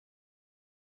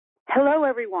Hello,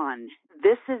 everyone.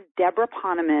 This is Debra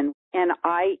Poneman, and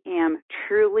I am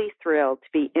truly thrilled to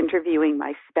be interviewing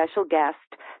my special guest,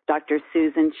 Dr.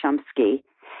 Susan Shumsky.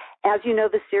 As you know,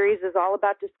 the series is all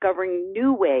about discovering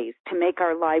new ways to make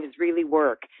our lives really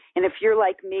work. And if you're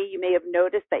like me, you may have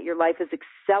noticed that your life is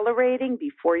accelerating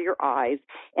before your eyes,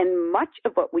 and much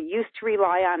of what we used to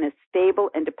rely on as stable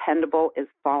and dependable is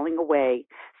falling away.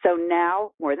 So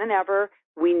now, more than ever,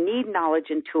 we need knowledge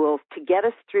and tools to get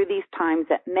us through these times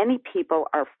that many people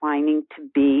are finding to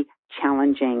be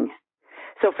challenging.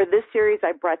 So for this series,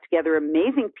 I brought together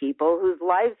amazing people whose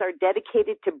lives are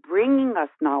dedicated to bringing us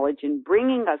knowledge and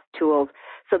bringing us tools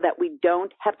so that we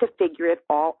don't have to figure it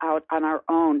all out on our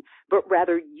own, but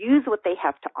rather use what they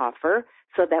have to offer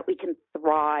so that we can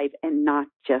thrive and not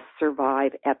just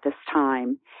survive at this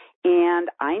time. And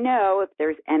I know if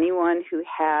there's anyone who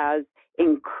has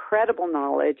incredible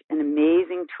knowledge and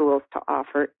amazing tools to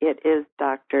offer, it is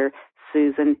Dr.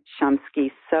 Susan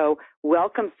Shumsky. So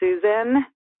welcome, Susan.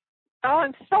 Oh,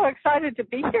 I'm so excited to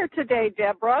be here today,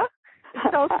 Debra.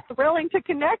 It's so thrilling to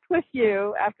connect with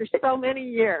you after so many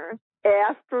years.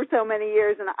 After so many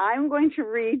years, and I'm going to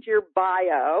read your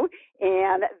bio,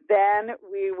 and then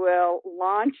we will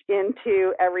launch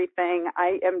into everything.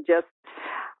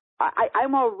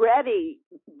 I'm already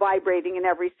vibrating in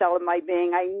every cell of my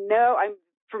being. I know I'm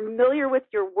familiar with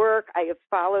your work. I have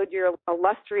followed your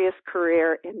illustrious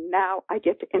career, and now I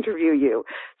get to interview you.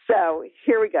 So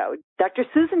here we go. Dr.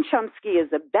 Susan Shumsky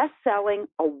is a best-selling,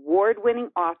 award-winning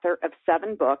author of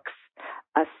 7 books,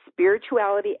 a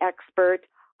spirituality expert,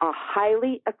 a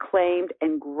highly acclaimed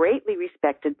and greatly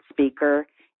respected speaker,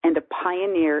 and a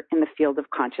pioneer in the field of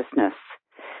consciousness.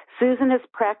 Susan has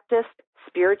practiced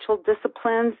spiritual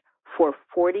disciplines for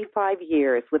 45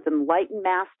 years with enlightened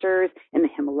masters in the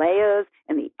Himalayas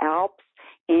and the Alps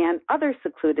and other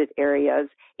secluded areas.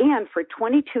 And for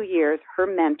 22 years, her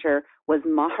mentor was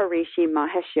Maharishi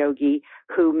Mahesh Yogi,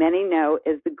 who many know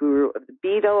is the guru of the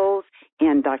Beatles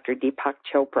and Dr. Deepak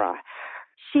Chopra.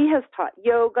 She has taught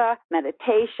yoga,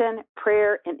 meditation,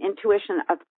 prayer, and intuition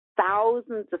of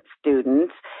thousands of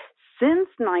students since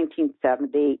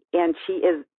 1970, and she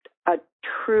is a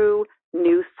true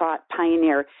New Thought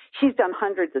pioneer. She's done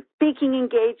hundreds of speaking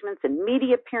engagements and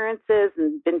media appearances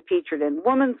and been featured in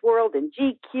Woman's World and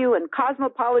GQ and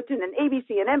Cosmopolitan and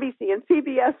ABC and NBC and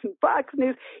CBS and Fox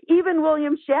News, even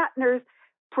William Shatner's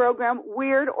program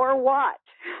Weird or What.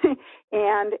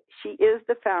 And she is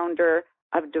the founder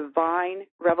of Divine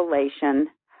Revelation,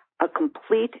 a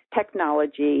complete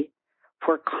technology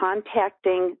for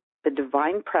contacting the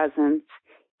divine presence,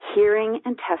 hearing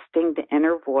and testing the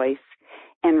inner voice,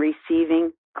 and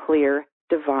receiving clear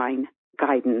divine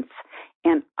guidance.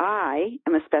 And I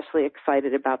am especially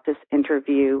excited about this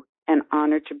interview and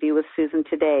honored to be with Susan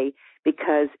today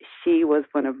because she was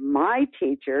one of my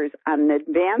teachers on an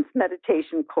advanced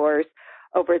meditation course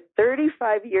over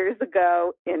 35 years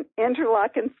ago in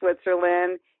Interlaken,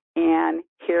 Switzerland, and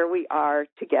here we are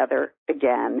together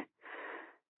again.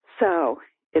 So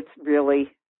it's really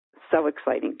so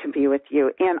exciting to be with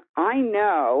you. And I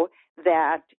know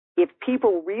that if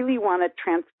people really want to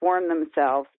transform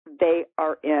themselves, they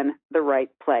are in the right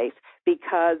place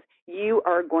because you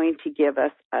are going to give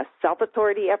us a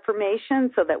self-authority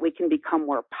affirmation so that we can become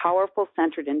more powerful,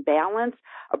 centered, and balanced,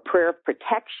 a prayer of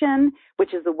protection,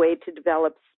 which is a way to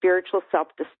develop spiritual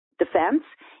self-defense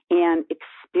and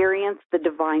experience the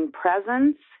divine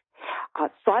presence,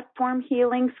 thought form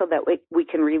healing so that we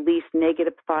can release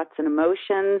negative thoughts and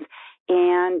emotions,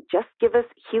 and just give us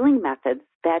healing methods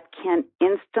that can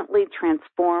instantly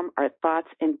transform our thoughts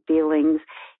and feelings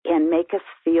and make us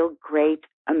feel great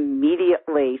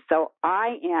immediately. So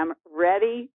I am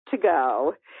ready to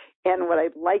go. And what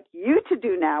I'd like you to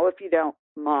do now, if you don't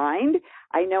mind,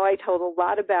 I know I told a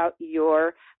lot about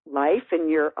your life and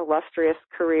your illustrious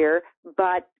career,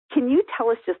 but can you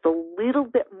tell us just a little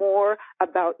bit more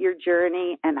about your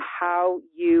journey and how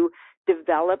you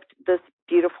developed this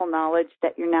beautiful knowledge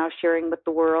that you're now sharing with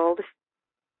the world?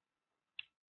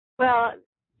 Well,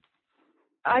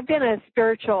 I've been a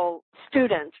spiritual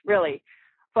student, really,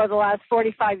 for the last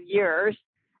 45 years,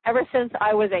 ever since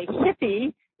I was a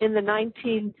hippie in the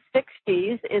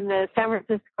 1960s in the San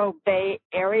Francisco Bay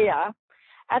Area.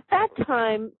 At that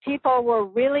time, people were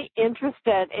really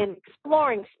interested in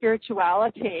exploring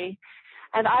spirituality,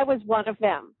 and I was one of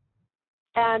them.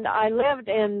 And I lived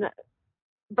in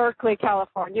Berkeley,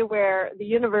 California, where the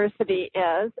university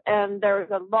is, and there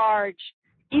was a large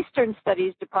Eastern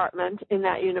Studies department in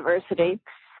that university.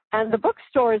 And the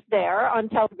bookstores there on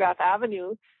Telegraph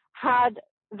Avenue had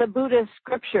the Buddhist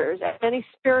scriptures and many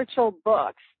spiritual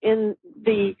books in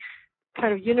the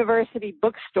kind of university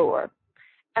bookstore.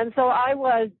 And so I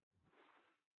was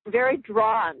very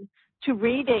drawn to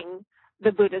reading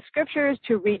the Buddhist scriptures,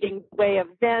 to reading Way of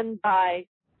Zen by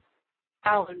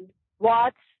Alan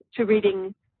Watts, to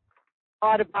reading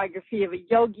Autobiography of a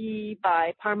Yogi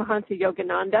by Paramahansa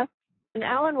Yogananda. And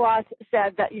Alan Watts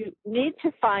said that you need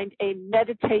to find a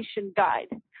meditation guide.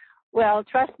 Well,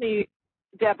 trust me,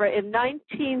 Debra, in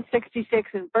 1966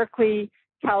 in Berkeley,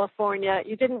 California,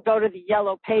 you didn't go to the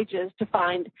yellow pages to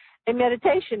find a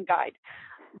meditation guide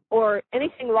or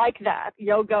anything like that,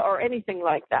 yoga or anything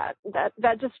like that.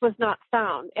 That just was not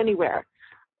found anywhere.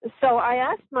 So I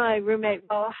asked my roommate,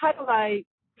 well, how do I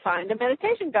find a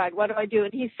meditation guide? What do I do?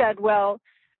 And he said, well,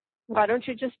 why don't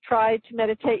you just try to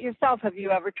meditate yourself? Have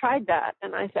you ever tried that?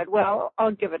 And I said, well,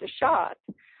 I'll give it a shot.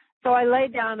 So I lay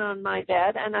down on my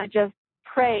bed and I just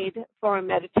prayed for a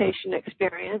meditation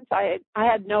experience. I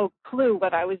had no clue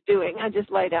what I was doing. I just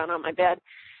lay down on my bed.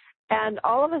 And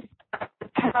all of a sudden, I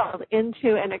was held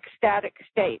into an ecstatic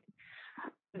state.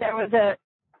 There was an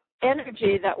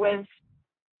energy that was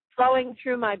flowing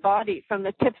through my body from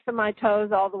the tips of my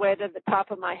toes all the way to the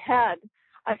top of my head.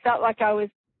 I felt like I was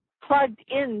plugged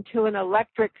into an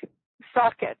electric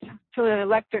socket, to an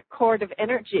electric cord of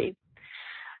energy.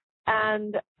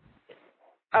 And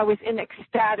I was in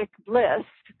ecstatic bliss.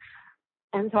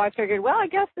 And so I figured, well, I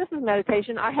guess this is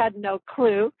meditation. I had no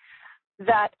clue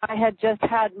that I had just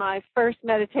had my first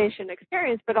meditation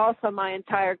experience, but also my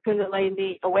entire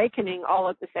Kundalini awakening all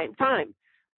at the same time.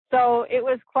 So it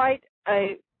was quite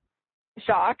a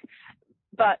shock,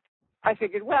 but I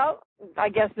figured, well, I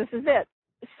guess this is it.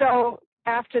 So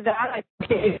after that, I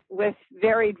came with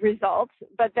varied results,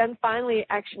 but then finally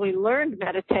actually learned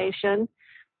meditation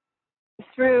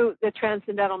through the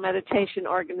Transcendental Meditation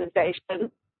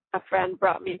organization. A friend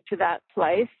brought me to that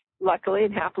place, luckily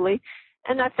and happily,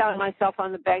 and I found myself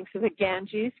on the banks of the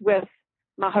Ganges with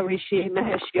Maharishi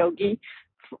Mahesh Yogi,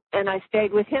 and I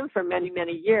stayed with him for many,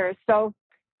 many years. So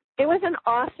it was an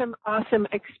awesome, awesome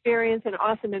experience, an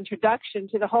awesome introduction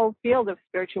to the whole field of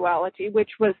spirituality, which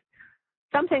was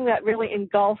something that really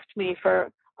engulfed me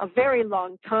for a very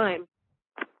long time.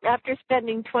 After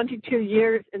spending 22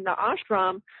 years in the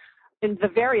ashram, in the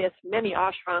various many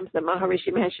ashrams that Maharishi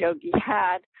Mahesh Yogi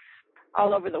had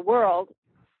all over the world,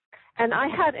 and I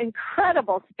had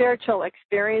incredible spiritual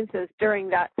experiences during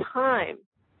that time,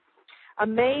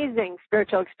 amazing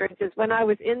spiritual experiences when I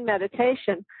was in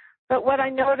meditation. But what I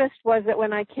noticed was that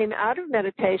when I came out of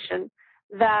meditation,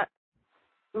 that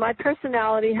my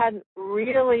personality hadn't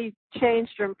really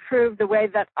changed or improved the way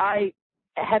that I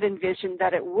had envisioned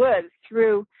that it would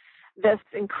through this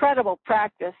incredible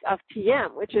practice of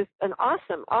TM, which is an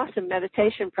awesome, awesome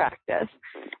meditation practice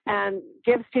and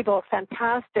gives people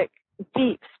fantastic,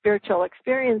 deep spiritual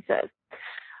experiences.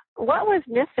 What was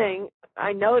missing,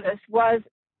 I noticed, was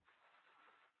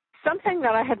something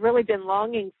that I had really been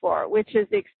longing for, which is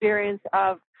the experience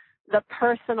of the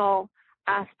personal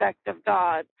aspect of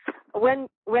God.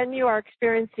 When you are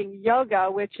experiencing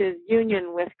yoga, which is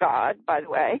union with God, by the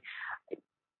way,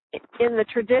 in the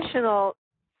traditional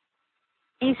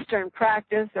Eastern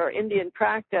practice or Indian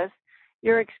practice,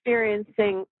 you're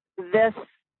experiencing this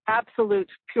absolute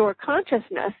pure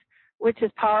consciousness, which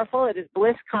is powerful. It is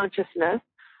bliss consciousness.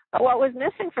 But what was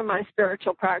missing from my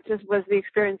spiritual practice was the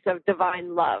experience of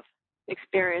divine love,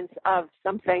 experience of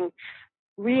something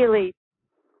really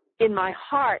in my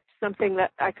heart, something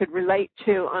that I could relate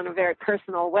to on a very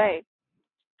personal way.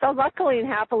 So luckily and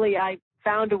happily, I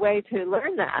found a way to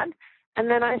learn that, and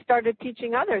then I started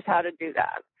teaching others how to do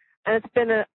that. And it's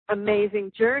been an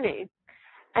amazing journey.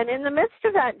 And in the midst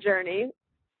of that journey,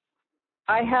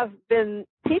 I have been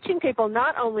teaching people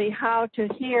not only how to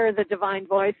hear the divine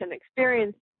voice and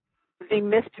experience the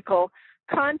mystical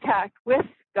contact with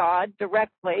God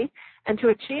directly and to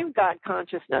achieve God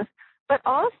consciousness, but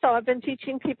also I've been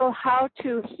teaching people how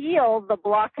to heal the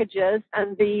blockages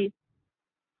and the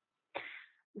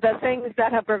things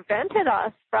that have prevented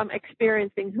us from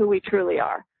experiencing who we truly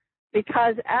are.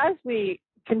 Because as we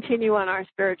continue on our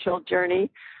spiritual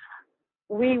journey,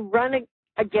 we run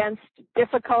against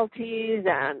difficulties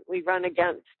and we run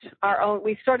against our own,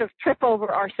 we sort of trip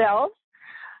over ourselves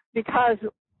because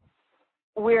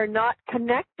we're not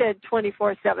connected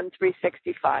 24/7,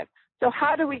 365. So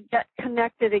how do we get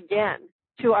connected again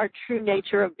to our true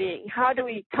nature of being? How do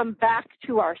we come back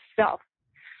to ourself?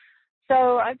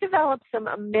 So I've developed some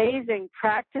amazing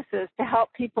practices to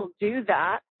help people do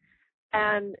that.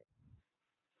 And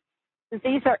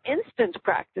these are instant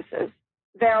practices.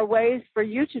 There are ways for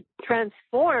you to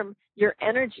transform your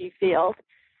energy field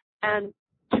and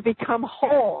to become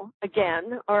whole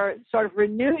again, or sort of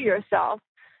renew yourself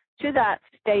to that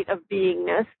state of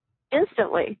beingness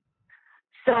instantly.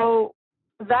 So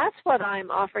that's what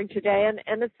I'm offering today,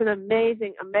 and it's an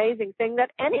amazing, amazing thing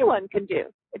that anyone can do.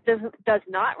 It does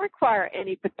not require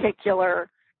any particular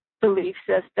belief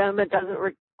system. It doesn't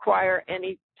require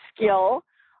any skill.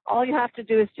 All you have to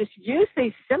do is just use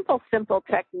these simple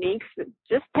techniques that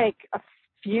just take a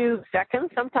few seconds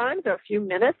sometimes or a few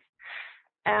minutes,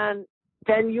 and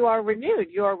then you are renewed,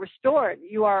 you are restored,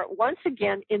 you are once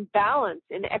again in balance,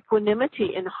 in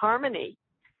equanimity, in harmony.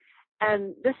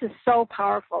 And this is so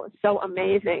powerful. It's so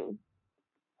amazing.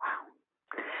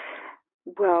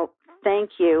 Wow. Well,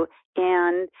 thank you.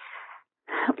 And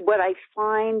what I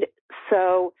find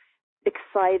so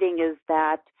exciting is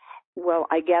that, well,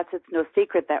 I guess it's no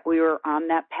secret that we were on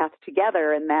that path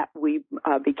together and that we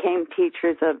became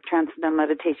teachers of Transcendental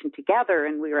Meditation together,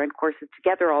 and we were in courses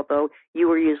together, although you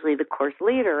were usually the course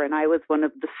leader and I was one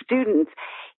of the students.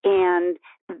 And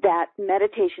that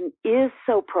meditation is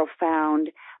so profound,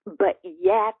 but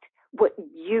yet what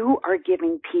you are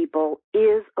giving people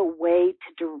is a way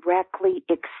to directly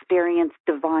experience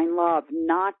divine love,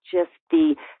 not just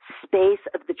the space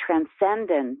of the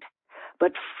transcendent,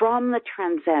 but from the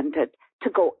transcendent to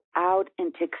go out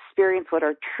and to experience what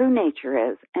our true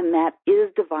nature is, and that is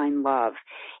divine love.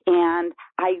 And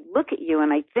I look at you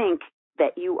and I think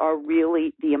that you are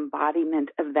really the embodiment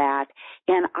of that.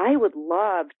 And I would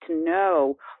love to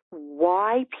know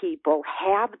why people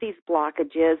have these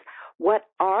blockages. What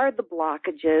are the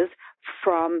blockages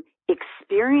from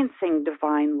experiencing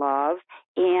divine love,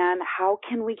 and how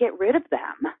can we get rid of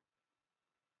them?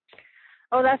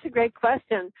 Oh, that's a great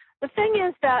question. The thing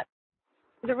is that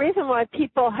the reason why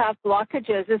people have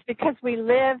blockages is because we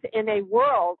live in a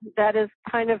world that is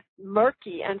kind of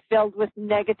murky and filled with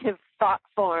negative thought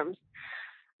forms.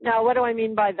 Now, what do I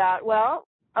mean by that? Well,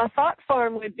 a thought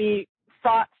form would be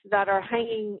thoughts that are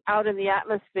hanging out in the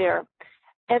atmosphere.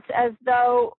 It's as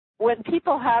though when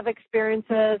people have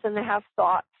experiences and they have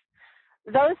thoughts,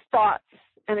 those thoughts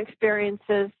and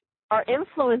experiences are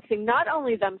influencing not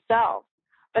only themselves,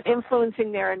 but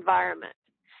influencing their environment.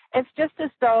 It's just as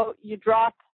though you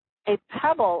drop a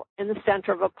pebble in the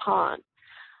center of a pond.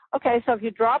 Okay, so if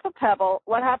you drop a pebble,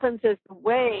 what happens is the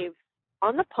waves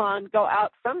on the pond go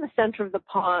out from the center of the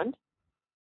pond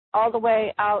all the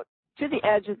way out to the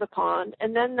edge of the pond,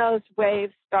 and then those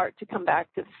waves start to come back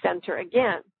to the center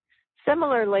again.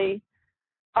 Similarly,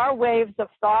 our waves of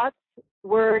thoughts,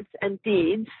 words, and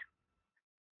deeds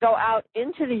go out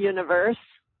into the universe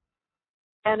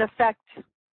and affect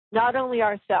not only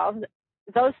ourselves.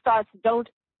 Those thoughts don't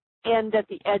end at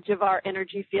the edge of our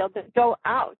energy field, that go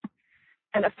out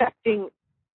and affecting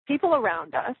people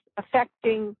around us,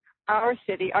 affecting our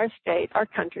city, our state, our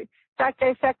country. In fact,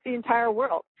 they affect the entire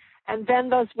world. And then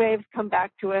those waves come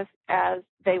back to us as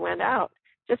they went out,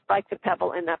 just like the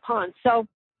pebble in that pond. So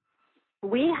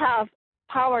we have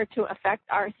power to affect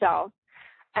ourselves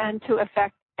and to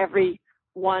affect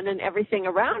everyone and everything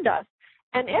around us.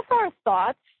 And if our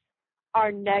thoughts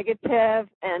are negative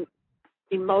and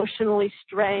emotionally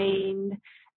strained,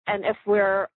 and if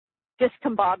we're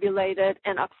discombobulated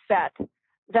and upset,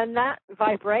 then that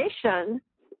vibration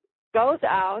goes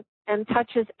out and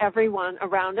touches everyone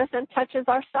around us and touches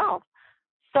ourselves.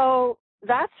 So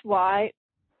that's why,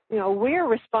 we're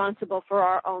responsible for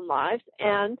our own lives,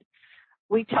 and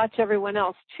we touch everyone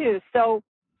else too. So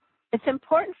it's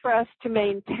important for us to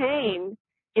maintain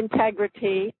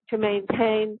integrity, to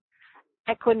maintain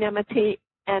equanimity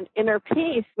and inner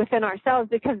peace within ourselves,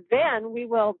 because then we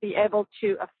will be able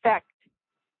to affect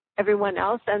everyone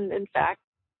else. And in fact,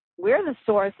 we're the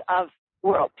source of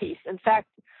world peace. In fact,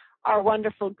 our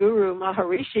wonderful guru,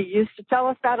 Maharishi, used to tell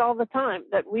us that all the time,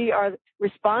 that we are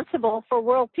responsible for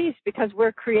world peace because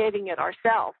we're creating it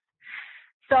ourselves.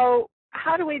 So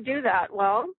how do we do that?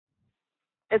 Well,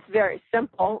 it's very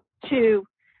simple.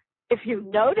 If you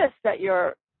notice that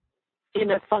you're in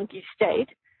a funky state,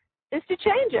 is to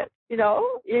change it. You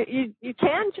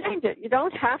can change it. You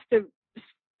don't have to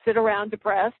sit around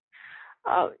depressed.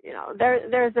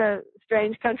 There's a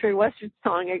strange country western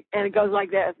song, and it goes like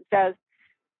this. It says,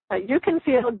 you can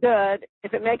feel good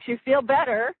if it makes you feel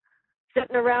better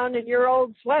sitting around in your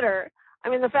old sweater. I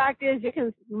mean, the fact is you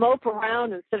can mope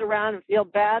around and sit around and feel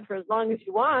bad for as long as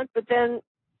you want, but then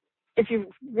if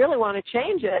you really want to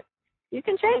change it, you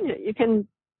can change it. You can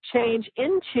change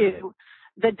into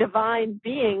the divine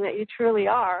being that you truly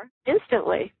are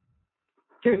instantly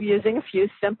through using a few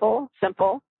simple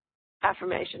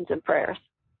affirmations and prayers.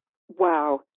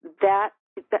 Wow, that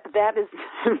is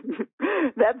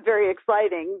that's very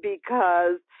exciting,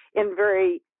 because in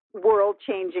very world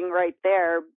changing right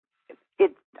there.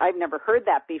 I've never heard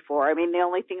that before. I mean, the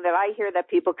only thing that I hear that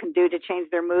people can do to change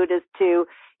their mood is to,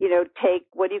 take,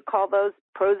 what do you call those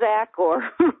Prozac or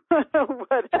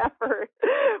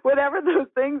whatever those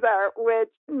things are, which,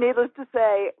 needless to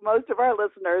say, most of our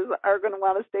listeners are going to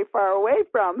want to stay far away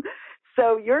from.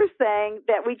 So you're saying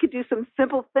that we could do some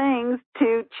simple things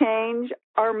to change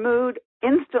our mood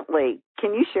instantly.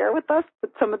 Can you share with us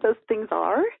what some of those things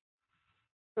are?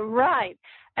 Right.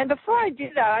 And before I do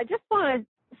that, I just want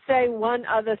to say one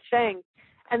other thing,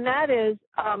 and that is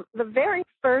the very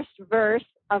first verse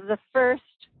of the first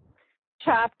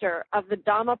chapter of the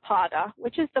Dhammapada,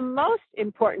 which is the most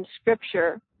important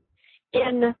scripture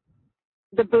in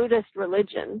the Buddhist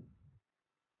religion,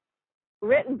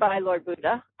 written by Lord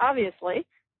Buddha, obviously,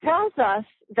 tells us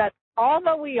that all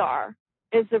that we are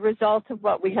is the result of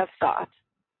what we have thought.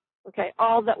 Okay,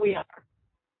 all that we are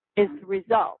is the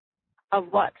result of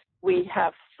what we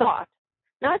have thought.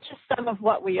 Not just some of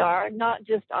what we are, not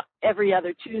just every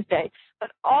other Tuesday,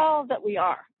 but all that we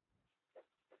are.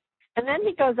 And then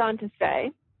he goes on to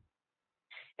say,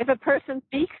 if a person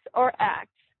speaks or acts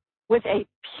with a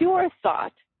pure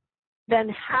thought, then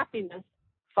happiness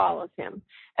follows him.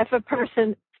 If a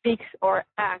person speaks or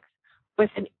acts with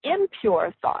an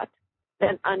impure thought,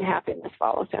 then unhappiness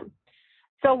follows him.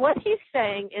 So what he's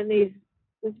saying in these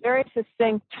very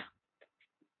succinct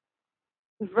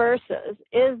verses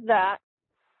is that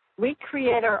we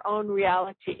create our own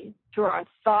reality through our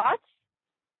thoughts,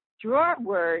 through our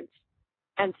words,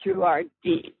 and through our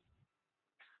deeds.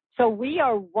 So we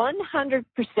are 100%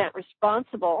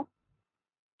 responsible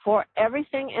for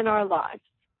everything in our lives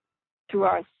through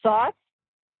our thoughts,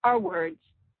 our words,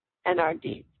 and our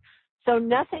deeds. So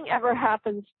nothing ever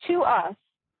happens to us.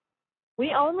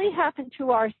 We only happen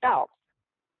to ourselves.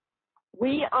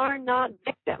 We are not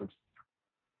victims.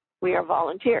 We are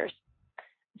volunteers.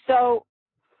 So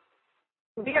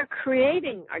we are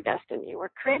creating our destiny. We're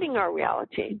creating our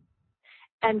reality.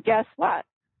 And guess what?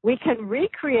 We can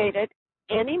recreate it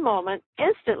any moment,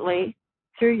 instantly,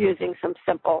 through using some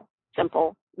simple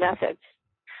methods.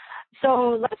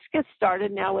 So let's get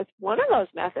started now with one of those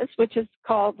methods, which is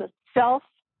called the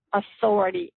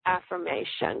self-authority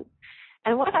affirmation.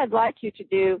 And what I'd like you to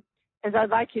do is I'd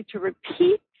like you to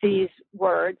repeat these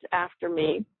words after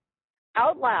me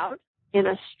out loud in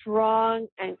a strong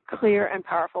and clear and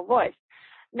powerful voice.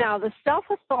 Now, the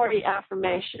self-authority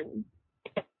affirmation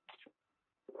is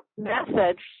a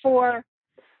method for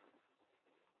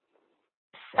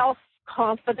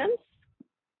self-confidence,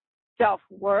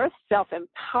 self-worth,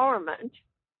 self-empowerment,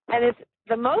 and it's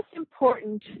the most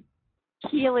important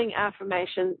healing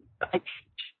affirmation I teach,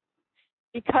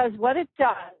 because what it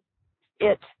does,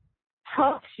 it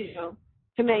helps you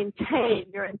to maintain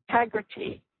your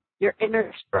integrity, your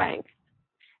inner strength,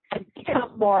 and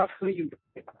become more of who you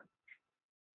really are.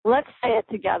 Let's say it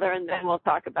together, and then we'll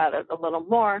talk about it a little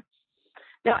more.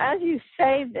 Now, as you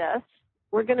say this,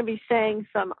 we're going to be saying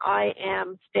some I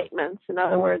am statements. In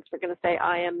other words, we're going to say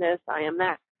I am this, I am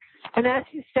that. And as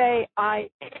you say I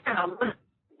am,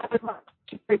 I would like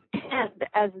to pretend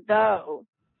as though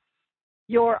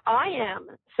your I am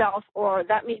self, or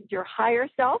that means your higher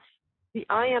self. The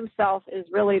I am self is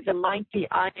really the mighty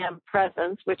I am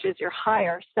presence, which is your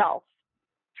higher self.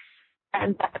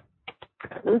 And that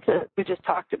presence, we just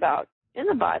talked about in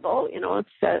the Bible, it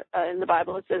says, in the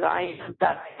Bible it says I am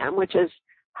that I am, which is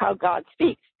how God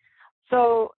speaks.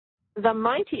 So the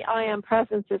mighty I am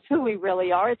presence is who we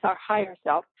really are. It's our higher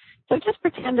self. So just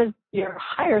pretend as your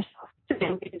higher self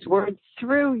saying these words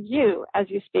through you as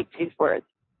you speak these words.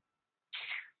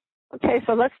 Okay,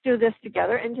 so let's do this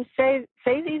together and just say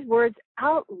these words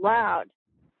out loud,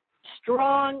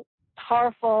 strong,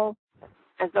 powerful,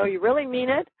 as though you really mean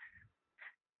it.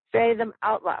 Say them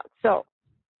out loud. So,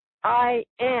 I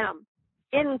am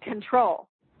in control.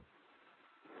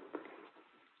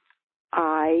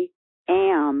 I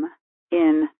am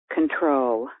in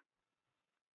control.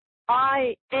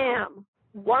 I am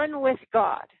one with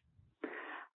God.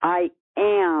 I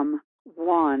am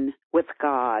one with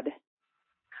God.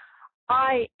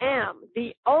 I am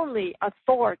the only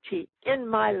authority in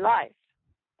my life.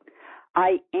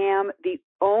 I am the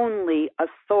only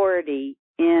authority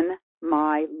in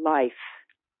my life.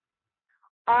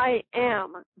 I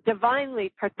am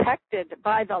divinely protected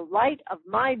by the light of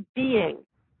my being.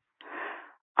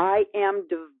 I am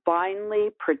divinely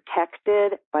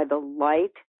protected by the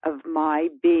light of my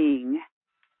being.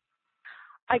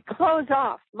 I close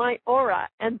off my aura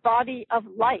and body of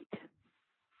light.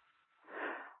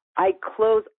 I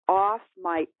close off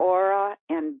my aura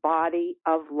and body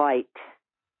of light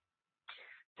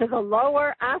to the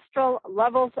lower astral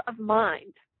levels of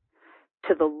mind.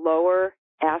 To the lower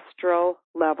astral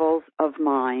levels of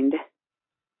mind.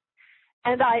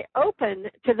 And I open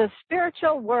to the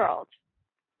spiritual world.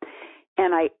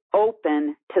 and I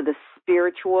open to the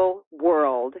spiritual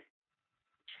world.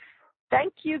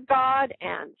 Thank you, God,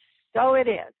 and so it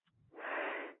is.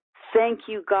 Thank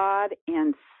you, God,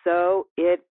 and so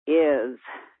it is.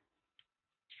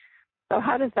 So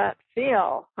how does that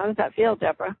feel? How does that feel,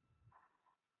 Debra?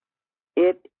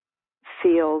 It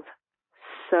feels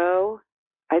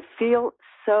I feel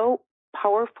so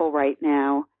powerful right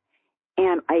now.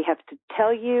 And I have to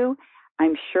tell you,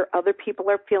 I'm sure other people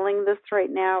are feeling this right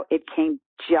now. It came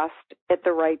just at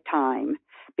the right time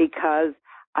because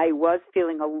I was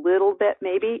feeling a little bit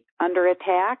maybe under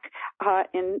attack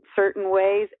in certain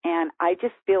ways. And I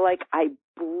just feel like I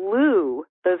blew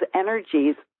those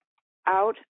energies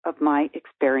out of my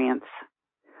experience.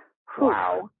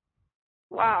 Wow.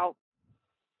 Wow.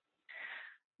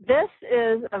 This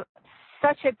is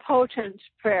such a potent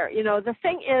prayer. You know, the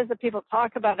thing is that people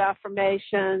talk about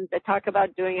affirmations, they talk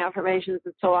about doing affirmations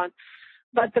and so on,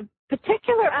 but the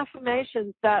particular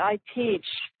affirmations that I teach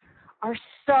are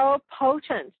so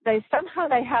potent. They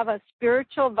have a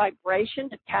spiritual vibration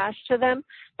attached to them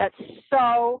that's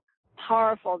so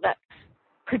powerful, that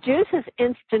produces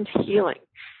instant healing.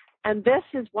 And this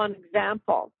is one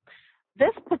example.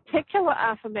 This particular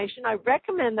affirmation, I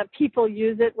recommend that people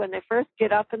use it when they first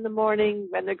get up in the morning,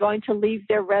 when they're going to leave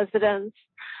their residence,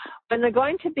 when they're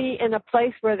going to be in a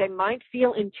place where they might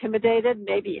feel intimidated,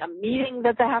 maybe a meeting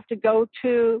that they have to go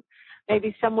to,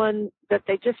 maybe someone that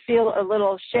they just feel a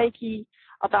little shaky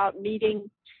about meeting.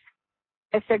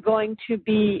 If they're going to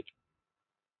be,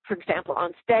 for example,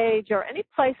 on stage or any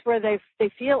place where they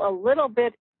feel a little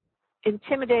bit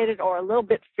intimidated or a little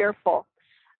bit fearful,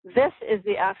 this is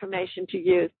the affirmation to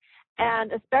use.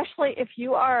 And especially if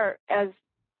you are, as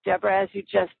Debra, as you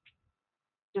just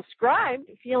described,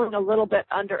 feeling a little bit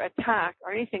under attack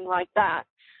or anything like that,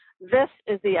 this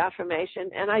is the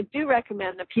affirmation. And I do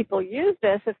recommend that people use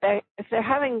this if they're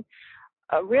having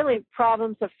really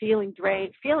problems of feeling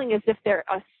drained, feeling as if they're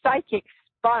a psychic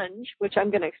sponge, which I'm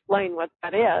going to explain what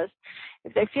that is.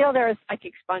 If they feel they're a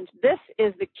psychic sponge, this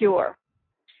is the cure.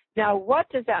 Now, what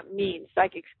does that mean,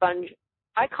 psychic sponge?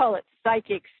 I call it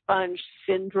psychic sponge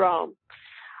syndrome.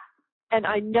 And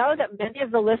I know that many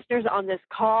of the listeners on this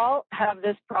call have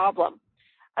this problem.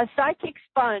 A psychic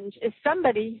sponge is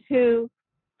somebody who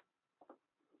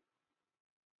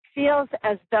feels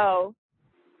as though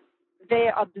they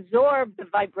absorb the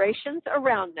vibrations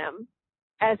around them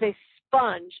as a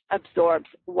sponge absorbs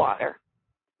water.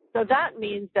 So that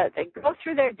means that they go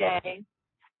through their day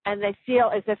and they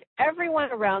feel as if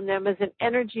everyone around them is an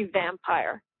energy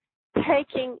vampire,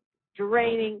 taking,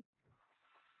 draining,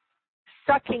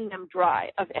 sucking them dry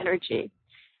of energy.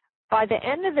 By the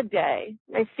end of the day,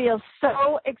 they feel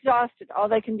so exhausted, all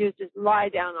they can do is just lie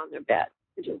down on their bed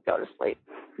and just go to sleep.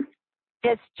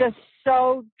 It's just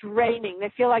so draining.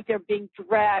 They feel like they're being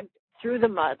dragged through the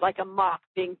mud, like a mop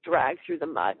being dragged through the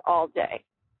mud all day.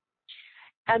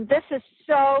 And this is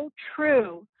so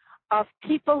true of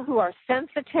people who are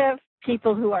sensitive,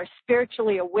 people who are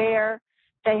spiritually aware.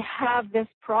 They have this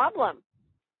problem.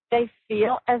 They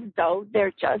feel as though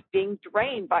they're just being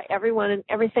drained by everyone and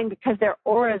everything because their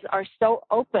auras are so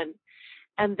open,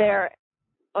 and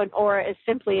an aura is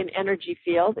simply an energy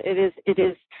field. It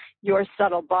is your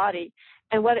subtle body.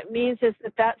 And what it means is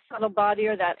that subtle body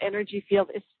or that energy field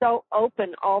is so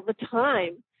open all the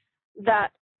time that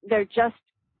they're just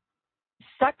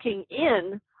sucking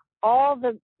in all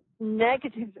the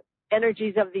negative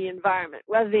energies of the environment.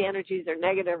 Whether the energies are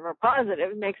negative or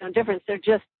positive, it makes no difference. They're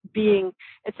just being,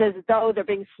 it's as though they're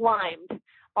being slimed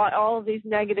by all of these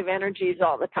negative energies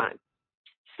all the time.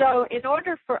 So in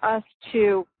order for us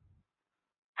to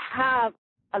have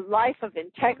a life of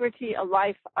integrity, a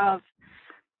life of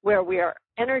where we are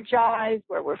energized,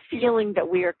 where we're feeling that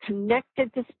we are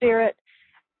connected to spirit,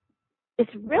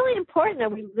 it's really important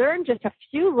that we learn just a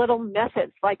few little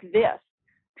methods like this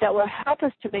that will help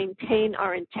us to maintain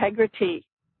our integrity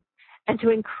and to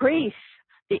increase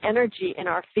the energy in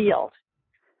our field.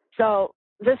 So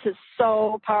this is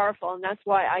so powerful, and that's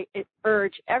why I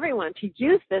urge everyone to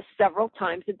use this several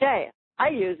times a day. I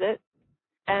use it,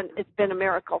 and it's been a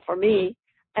miracle for me,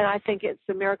 and I think it's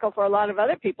a miracle for a lot of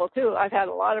other people, too. I've had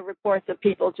a lot of reports of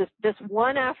people just this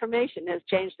one affirmation has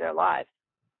changed their lives.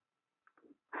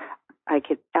 I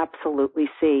could absolutely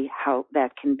see how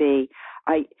that can be.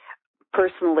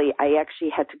 Personally, I actually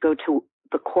had to go to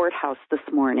the courthouse this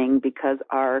morning because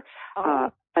our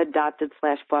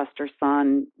adopted/foster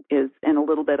son is in a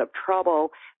little bit of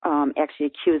trouble, actually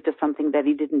accused of something that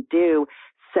he didn't do.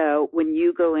 So when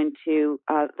you go into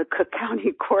the Cook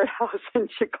County Courthouse in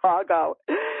Chicago,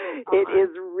 It is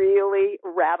really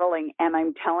rattling. And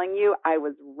I'm telling you, I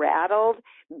was rattled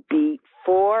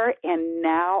before, and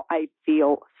now I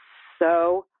feel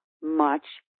so much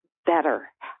better.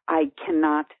 I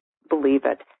cannot believe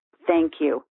it. Thank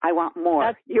you. I want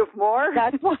more. You have more?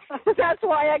 That's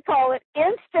why I call it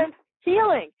instant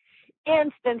healing.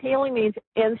 Instant healing means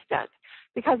instant,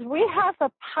 because we have the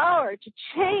power to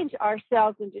change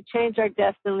ourselves and to change our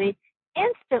destiny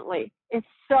instantly. It's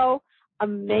so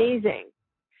amazing.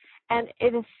 And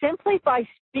it is simply by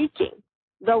speaking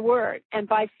the word and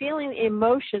by feeling the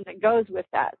emotion that goes with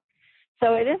that.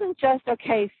 So it isn't just,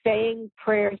 saying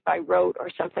prayers by rote or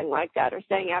something like that, or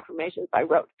saying affirmations by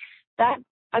rote. That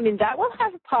will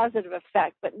have a positive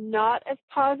effect, but not as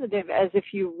positive as if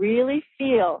you really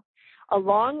feel,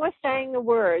 along with saying the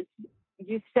words,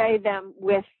 you say them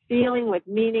with feeling, with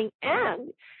meaning,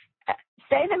 and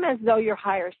say them as though your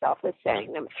higher self is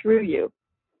saying them through you.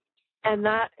 And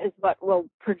that is what will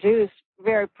produce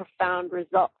very profound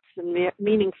results and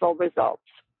meaningful results.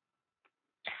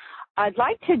 I'd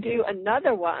like to do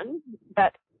another one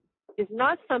that is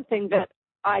not something that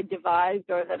I devised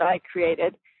or that I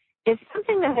created. It's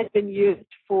something that has been used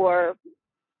for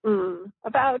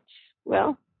about,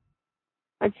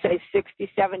 I'd say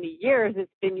 60, 70 years.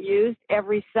 It's been used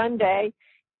every Sunday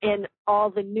in all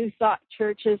the New Thought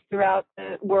churches throughout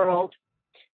the world.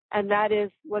 And that is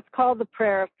what's called the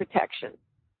prayer of protection.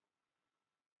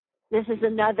 This is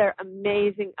another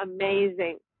amazing,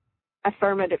 amazing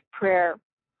affirmative prayer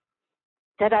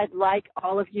that I'd like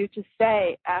all of you to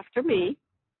say after me.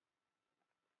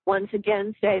 Once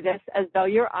again, say this as though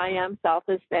your I am self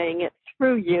is saying it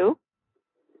through you.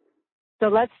 So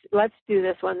let's do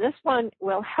this one. This one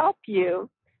will help you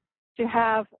to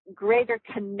have greater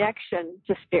connection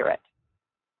to spirit.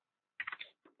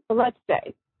 So let's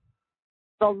say,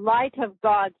 the light of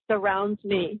God surrounds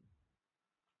me.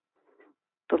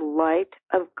 The light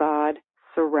of God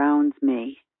surrounds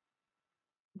me.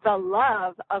 The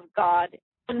love of God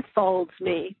enfolds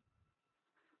me.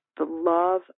 The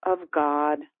love of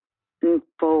God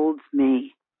enfolds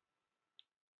me.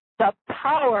 The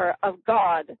power of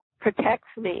God protects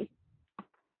me.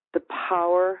 The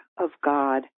power of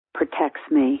God protects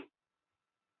me.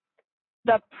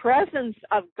 The presence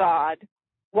of God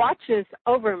watches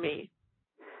over me.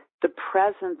 The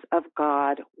presence of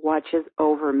God watches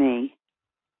over me.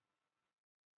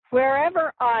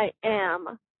 Wherever I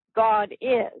am, God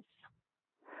is.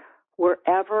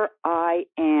 Wherever I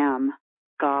am,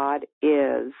 God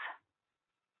is.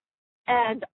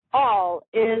 And all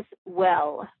is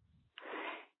well.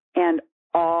 And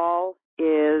all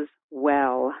is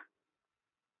well.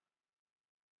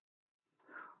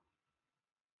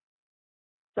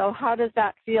 So how does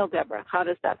that feel, Debra? How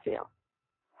does that feel?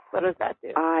 What does that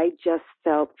do? I just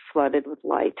felt flooded with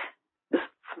light. Just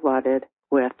flooded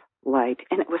with light.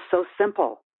 And it was so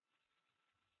simple.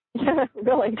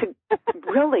 Really?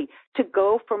 Really, to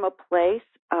go from a place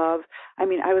of, I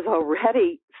was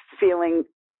already feeling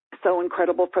so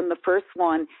incredible from the first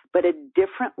one, but a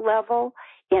different level,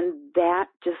 and that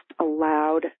just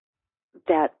allowed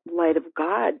that light of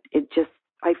God.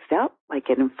 I felt like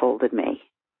it enfolded me.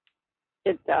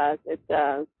 It does.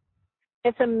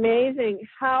 It's amazing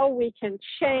how we can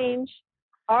change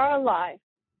our life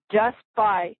just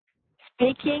by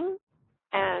speaking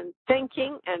and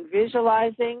thinking and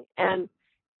visualizing, and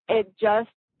it just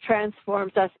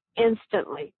transforms us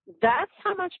instantly. That's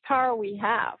how much power we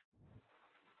have.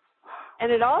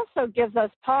 And it also gives us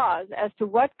pause as to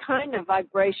what kind of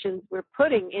vibrations we're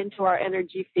putting into our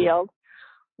energy field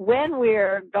when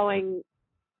we're going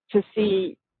to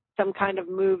see some kind of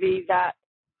movie that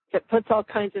puts all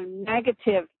kinds of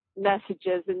negative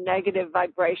messages and negative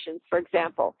vibrations, for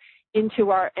example,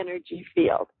 into our energy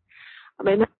field.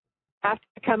 After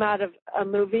we come out of a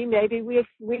movie, maybe we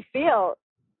feel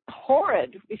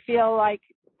horrid. We feel like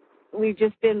we've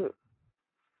just been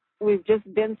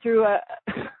through a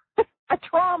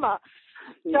trauma.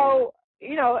 So,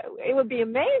 it would be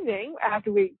amazing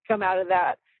after we come out of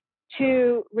that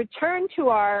to return to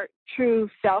our true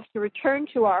self, to return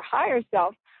to our higher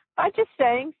self by just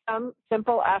saying some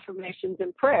simple affirmations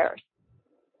and prayers.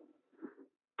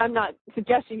 I'm not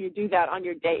suggesting you do that on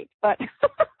your date, but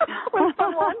with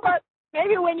someone, but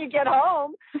maybe when you get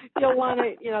home, you'll want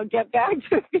to, get back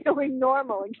to feeling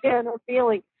normal again or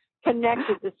feeling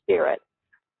connected to spirit.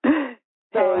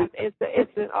 So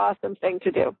it's an awesome thing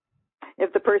to do.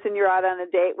 If the person you're out on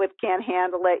a date with can't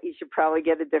handle it, you should probably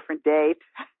get a different date.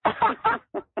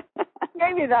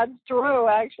 Maybe that's true,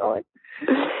 actually.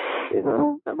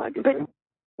 That might be true.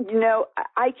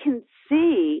 I can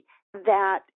see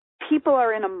that people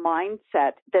are in a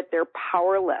mindset that they're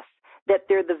powerless, that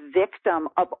they're the victim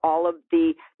of all of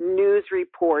the news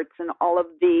reports and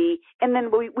and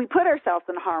then we put ourselves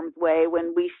in harm's way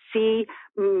when we see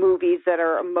movies that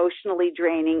are emotionally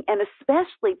draining, and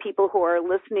especially people who are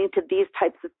listening to these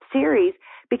types of series,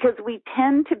 because we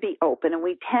tend to be open and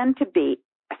we tend to be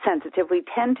sensitive, we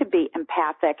tend to be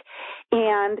empathic,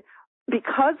 and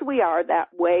because we are that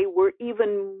way, we're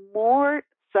even more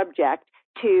subject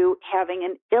to having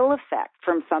an ill effect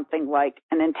from something like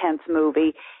an intense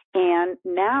movie. And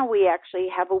now we actually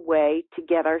have a way to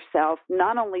get ourselves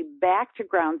not only back to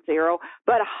ground zero,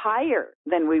 but higher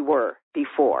than we were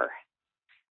before.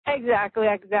 Exactly.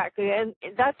 And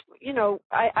that's,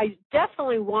 I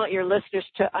definitely want your listeners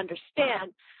to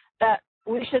understand that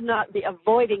we should not be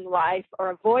avoiding life or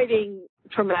avoiding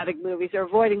traumatic movies or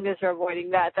avoiding this or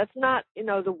avoiding that. That's not,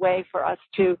 the way for us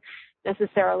to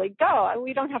necessarily go. And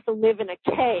we don't have to live in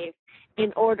a cave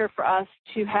in order for us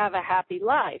to have a happy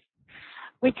life.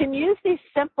 We can use these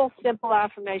simple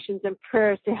affirmations and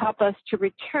prayers to help us to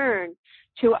return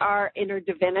to our inner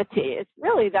divinity. It's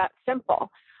really that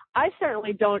simple. I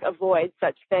certainly don't avoid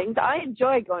such things. I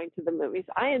enjoy going to the movies.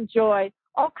 I enjoy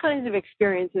all kinds of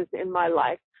experiences in my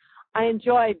life. I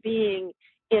enjoy being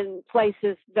in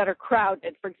places that are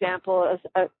crowded, for example,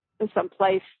 some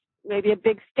place, maybe a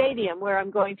big stadium where I'm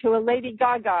going to a Lady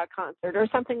Gaga concert or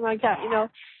something like that.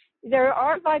 There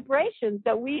are vibrations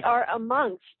that we are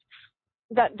amongst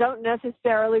that don't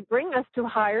necessarily bring us to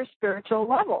higher spiritual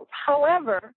levels.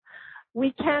 However,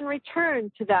 we can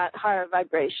return to that higher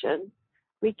vibration.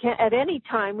 We can, at any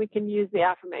time, we can use the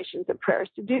affirmations and prayers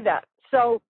to do that.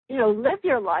 So, live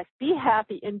your life, be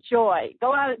happy, enjoy,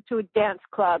 go out to dance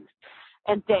clubs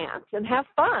and dance and have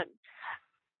fun.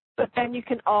 But then you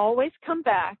can always come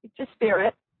back to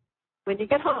spirit when you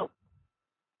get home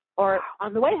or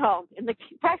on the way home in the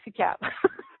taxi cab,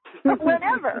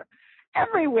 whenever,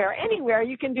 everywhere, anywhere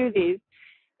you can do these.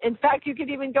 In fact, you could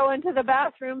even go into the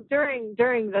bathroom during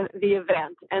the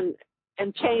event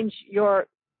and change your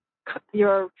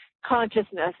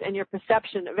consciousness and your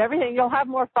perception of everything. You'll have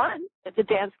more fun at the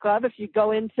dance club if you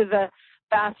go into the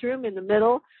bathroom in the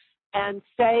middle and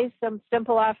say some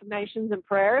simple affirmations and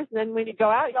prayers. And then when you go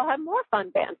out, you'll have more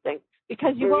fun dancing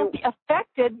because you won't be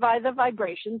affected by the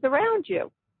vibrations around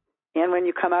you. And when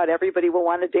you come out, everybody will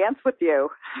want to dance with you.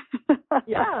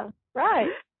 Yeah, right.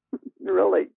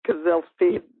 Really, because they'll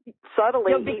see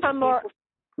subtly. You'll become more.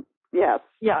 Yes.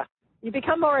 Yeah. You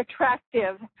become more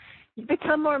attractive. You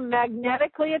become more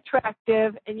magnetically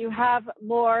attractive, and you have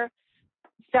more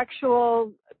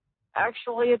sexual,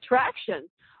 attraction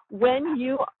when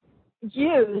you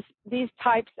use these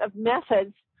types of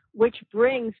methods, which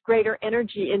brings greater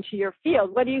energy into your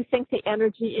field. What do you think the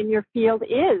energy in your field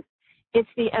is? It's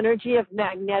the energy of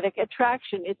magnetic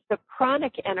attraction. It's the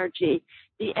pranic energy,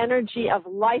 the energy of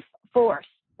life force.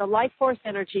 The life force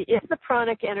energy is the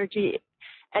pranic energy,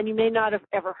 and you may not have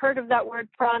ever heard of that word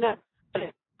prana, but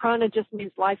prana just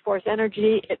means life force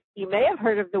energy. You may have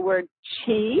heard of the word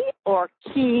chi or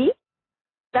ki.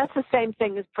 That's the same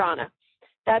thing as prana.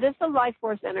 That is the life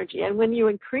force energy. And when you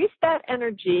increase that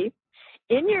energy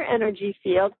in your energy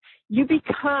field, you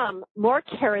become more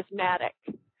charismatic.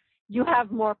 You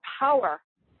have more power.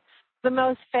 The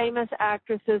most famous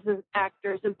actresses and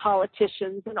actors and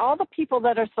politicians and all the people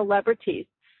that are celebrities,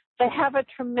 they have a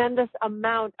tremendous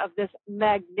amount of this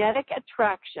magnetic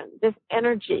attraction, this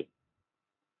energy.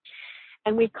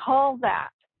 And we call that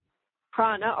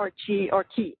prana or chi or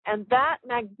ki. And that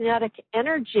magnetic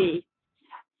energy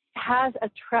has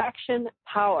attraction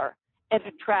power. It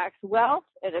attracts wealth,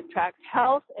 it attracts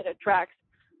health, it attracts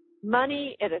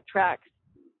money, it attracts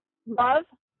love.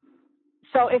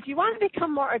 So if you want to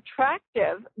become more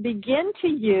attractive, begin to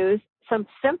use some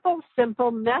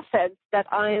simple methods that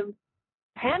I am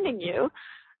handing you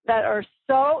that are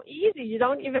so easy. You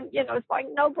don't even, it's like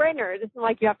no-brainer. It isn't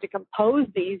like you have to compose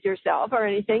these yourself or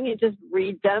anything. You just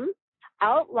read them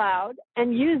out loud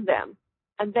and use them.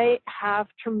 And they have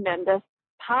tremendous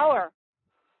power.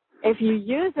 If you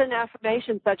use an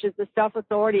affirmation such as the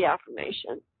self-authority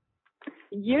affirmation,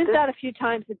 use that a few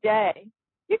times a day,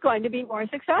 you're going to be more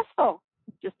successful.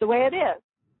 Just the way it is.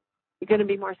 You're going to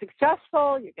be more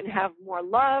successful. You're going to have more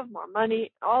love, more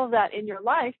money, all of that in your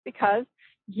life because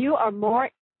you are more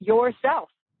yourself.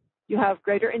 You have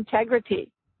greater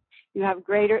integrity. You have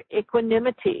greater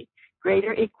equanimity,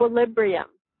 greater equilibrium.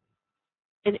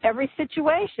 In every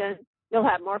situation, you'll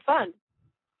have more fun.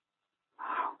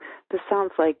 Wow. This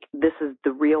sounds like this is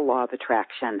the real law of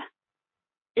attraction.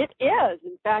 It is.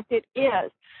 In fact, it is.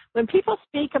 When people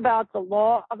speak about the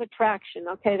law of attraction,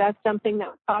 okay, that's something that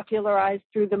was popularized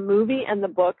through the movie and the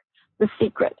book, The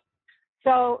Secret.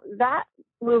 So that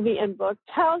movie and book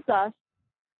tells us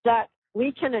that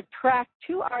we can attract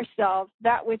to ourselves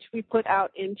that which we put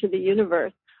out into the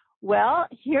universe. Well,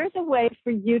 here's a way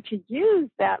for you to use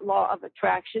that law of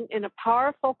attraction in a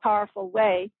powerful, powerful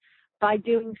way by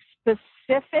doing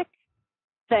specific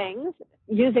things,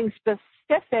 using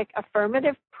specific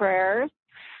affirmative prayers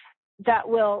that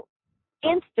will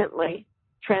instantly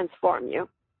transform you.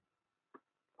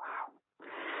 Wow.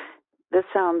 This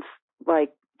sounds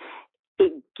like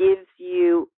it gives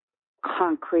you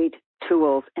concrete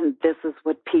tools, and this is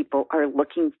what people are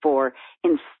looking for.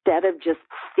 Instead of just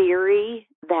theory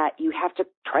that you have to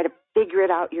try to figure it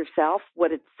out yourself,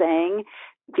 what it's saying,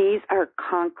 these are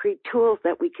concrete tools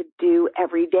that we could do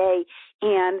every day.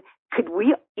 And could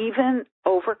we even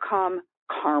overcome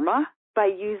karma by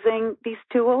using these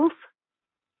tools?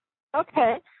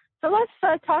 Okay, so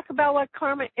let's talk about what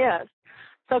karma is.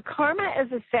 So karma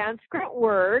is a Sanskrit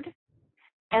word,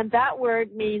 and that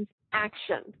word means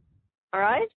action, all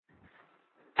right?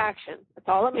 Action, that's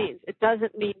all it means. It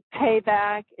doesn't mean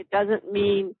payback. It doesn't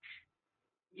mean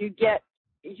you get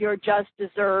your just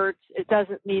desserts. It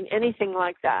doesn't mean anything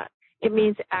like that. It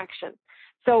means action.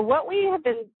 So what we have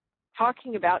been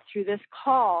talking about through this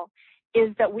call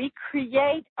is that we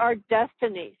create our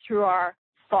destiny through our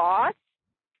thoughts,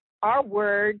 our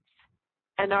words,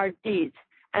 and our deeds.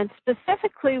 And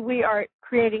specifically, we are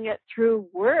creating it through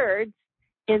words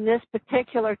in this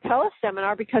particular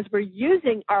teleseminar because we're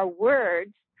using our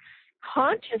words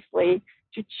consciously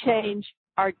to change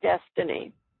our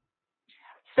destiny.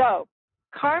 So,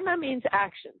 karma means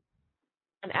action,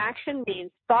 and action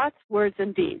means thoughts, words,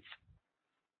 and deeds.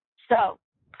 So,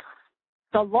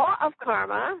 the law of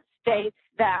karma states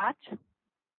that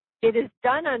it is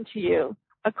done unto you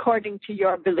according to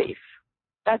your belief.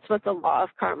 That's what the law of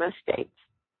karma states.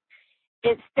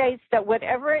 It states that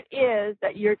whatever it is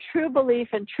that your true belief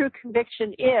and true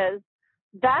conviction is,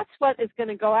 that's what is going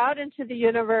to go out into the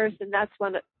universe, and that's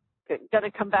when it's going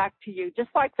to come back to you, just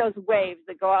like those waves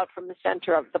that go out from the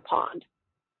center of the pond.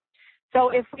 So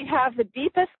if we have the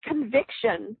deepest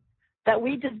conviction that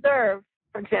we deserve,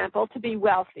 for example, to be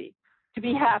wealthy, to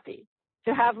be happy,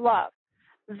 to have love,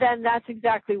 then that's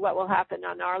exactly what will happen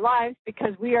in our lives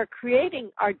because we are creating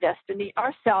our destiny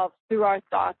ourselves through our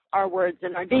thoughts, our words,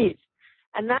 and our deeds.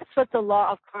 And that's what the law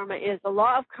of karma is. The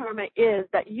law of karma is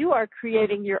that you are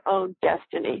creating your own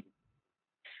destiny.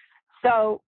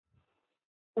 So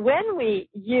when we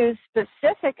use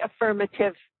specific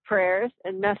affirmative prayers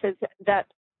and methods that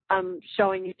I'm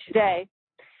showing you today,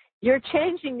 you're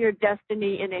changing your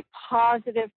destiny in a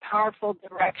positive, powerful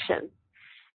direction.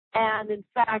 And in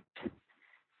fact,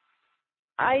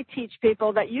 I teach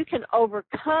people that you can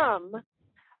overcome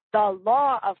the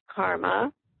law of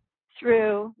karma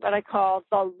through what I call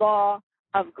the law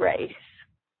of grace.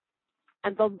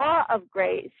 And the law of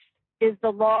grace is the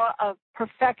law of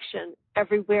perfection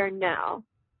everywhere now,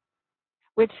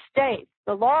 which states,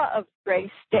 the law of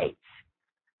grace states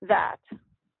that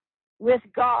with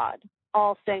God,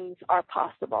 all things are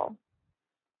possible.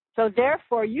 So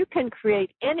therefore, you can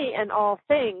create any and all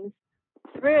things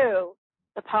through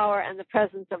the power and the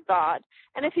presence of God.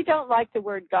 And if you don't like the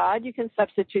word God, you can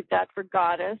substitute that for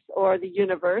goddess or the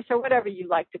universe or whatever you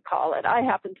like to call it. I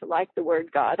happen to like the word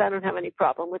God. I don't have any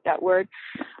problem with that word.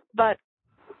 But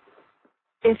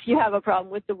if you have a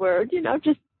problem with the word,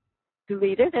 just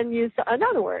delete it and use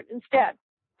another word instead.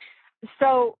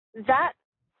 So that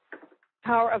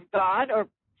power of God or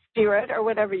spirit or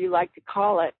whatever you like to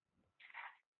call it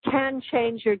can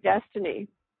change your destiny.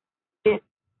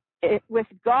 With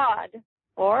God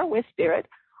or with spirit,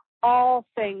 all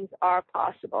things are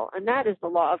possible. And that is the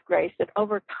law of grace that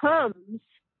overcomes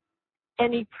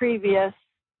any previous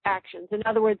actions. In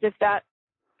other words, if that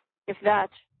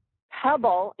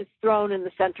pebble is thrown in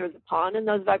the center of the pond and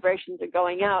those vibrations are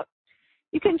going out,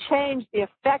 you can change the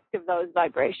effect of those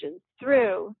vibrations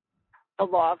through the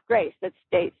law of grace that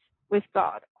states with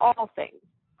God, all things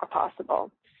are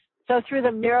possible. So through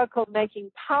the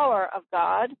miracle-making power of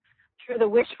God, through the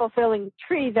wish-fulfilling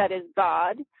tree that is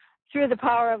God, through the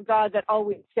power of God that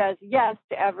always says yes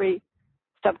to every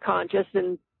subconscious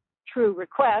and true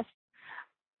request,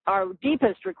 our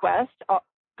deepest request,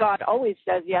 God always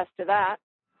says yes to that,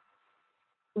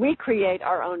 we create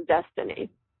our own destiny.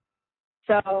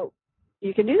 So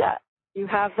you can do that. You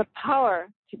have the power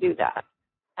to do that.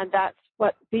 And that's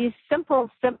what these simple,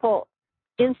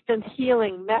 instant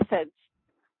healing methods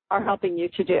are helping you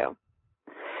to do.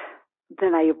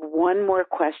 Then I have one more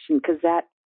question because that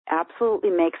absolutely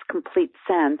makes complete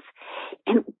sense.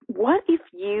 And what if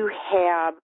you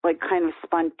have kind of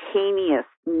spontaneous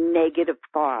negative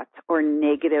thoughts or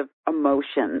negative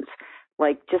emotions?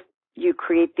 Just you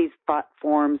create these thought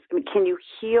forms. Can you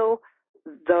heal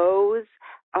those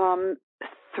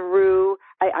through,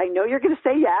 I know you're going to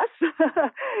say yes.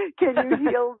 Can you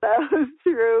heal those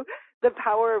through the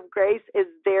power of grace? Is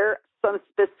there some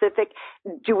specific,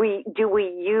 do we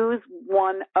use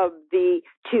one of the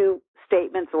two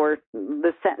statements or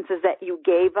the sentences that you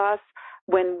gave us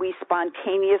when we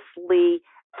spontaneously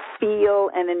feel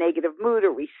in a negative mood,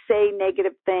 or we say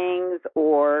negative things,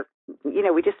 or,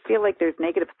 we just feel like there's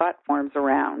negative thought forms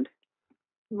around?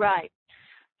 Right.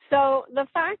 So the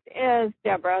fact is,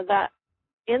 Debra, that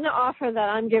in the offer that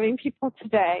I'm giving people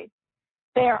today,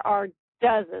 there are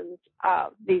dozens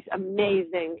of these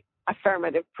amazing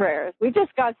affirmative prayers. We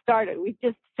just got started. We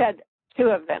just said 2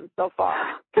 of them so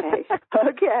far. Okay.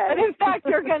 And in fact,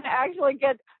 you're going to actually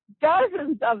get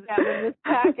dozens of them in this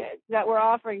package that we're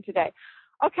offering today.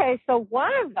 Okay, so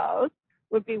one of those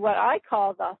would be what I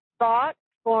call the thought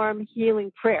form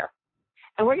healing prayer.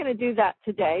 And we're going to do that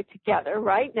today together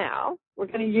right now. We're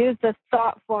going to use the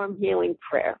thought form healing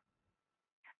prayer.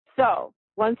 So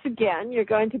once again, you're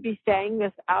going to be saying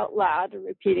this out loud and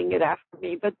repeating it after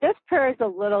me, but this prayer is a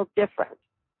little different.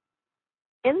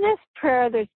 In this prayer,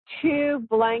 there's 2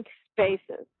 blank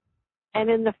spaces. And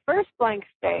in the first blank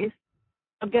space,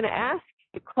 I'm going to ask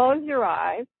you to close your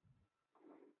eyes,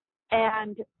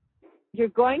 and you're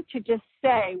going to just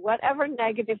say whatever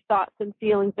negative thoughts and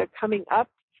feelings are coming up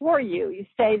for you, you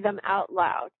say them out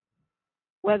loud,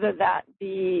 whether that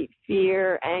be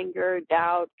fear, anger,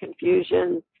 doubt,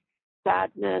 confusion,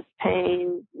 sadness,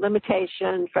 pain,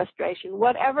 limitation, frustration,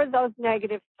 whatever those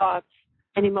negative thoughts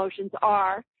and emotions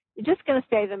are, you're just going to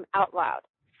say them out loud.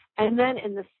 And then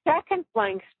in the second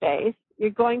blank space, you're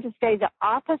going to say the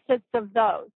opposites of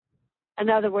those. In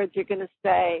other words, you're going to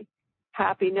say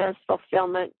happiness,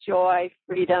 fulfillment, joy,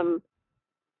 freedom,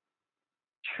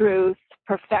 truth,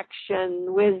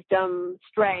 perfection, wisdom,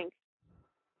 strength,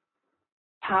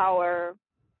 power,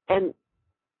 and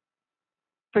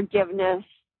forgiveness,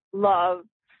 love.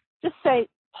 Just say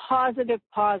positive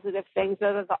things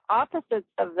that are the opposites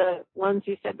of the ones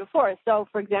you said before. So,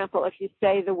 for example, if you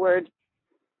say the word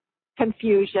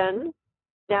confusion,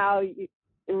 now in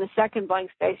the second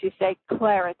blank space, you say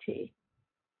clarity.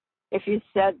 If you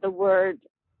said the word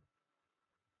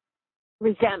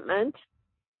resentment,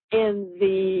 in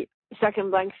the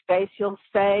second blank space, you'll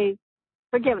say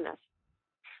forgiveness.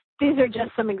 These are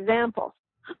just some examples.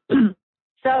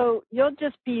 So you'll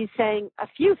just be saying a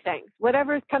few things,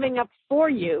 whatever is coming up for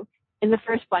you in the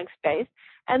first blank space,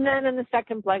 and then in the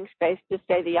second blank space, just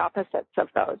say the opposites of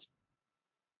those.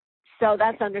 So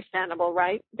that's understandable,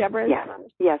 right, Debra? Yes.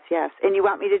 And you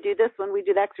want me to do this when we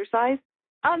do the exercise?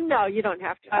 No, you don't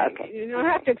have to. Okay. You don't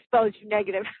have to expose your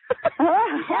negative.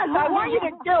 Yes, I want you to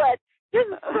do it. Just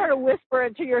sort of whisper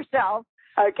it to yourself.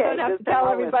 Okay. You don't have to tell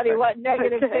everybody what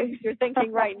negative things you're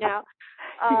thinking right now.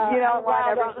 You don't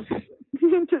want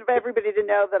everybody to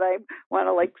know that I want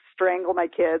to strangle my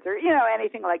kids or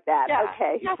anything like that. Yeah,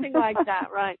 okay. Nothing like that,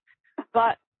 right?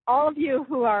 But all of you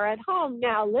who are at home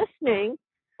now listening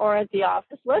or at the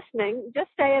office listening, just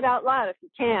say it out loud if you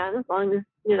can, as long as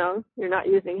you're not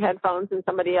using headphones and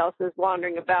somebody else is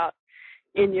wandering about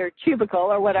in your cubicle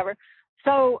or whatever.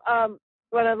 So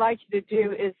what I'd like you to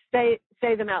do is say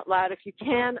them out loud if you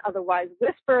can. Otherwise,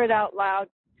 whisper it out loud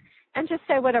and just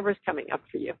say whatever's coming up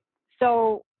for you.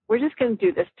 So we're just going to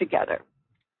do this together.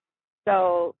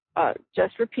 So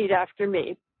just repeat after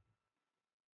me.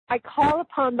 I call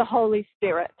upon the Holy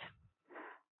Spirit.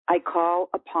 I call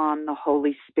upon the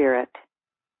Holy Spirit.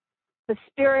 The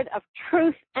Spirit of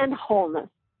truth and wholeness.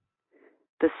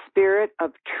 The Spirit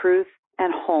of truth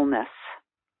and wholeness.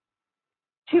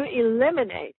 To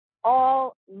eliminate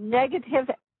all negative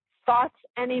thoughts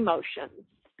and emotions.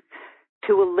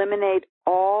 To eliminate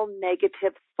all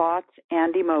negative thoughts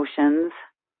and emotions.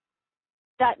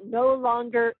 That no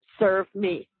longer serve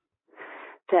me.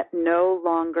 That no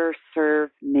longer serve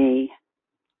me.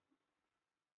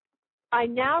 I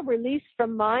now release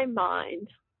from my mind.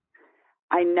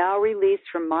 I now release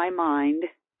from my mind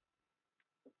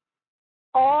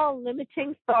all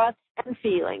limiting thoughts and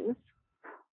feelings.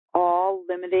 All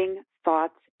limiting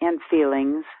thoughts and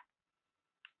feelings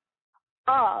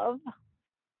of.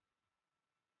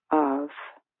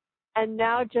 And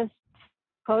now just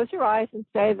close your eyes and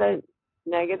say the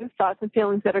negative thoughts and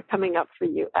feelings that are coming up for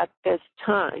you at this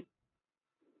time.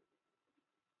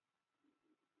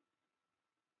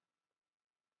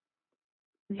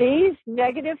 These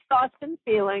negative thoughts and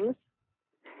feelings.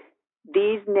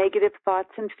 These negative thoughts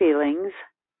and feelings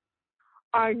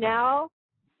are now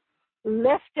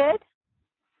lifted.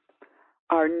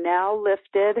 Are now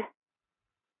lifted.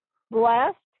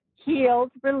 Blessed,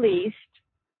 healed, released.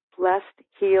 Blessed,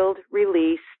 healed,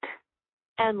 released.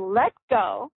 And let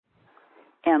go.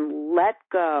 and let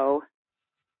go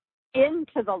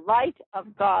into the light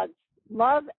of God's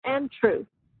love and truth.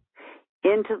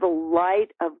 Into the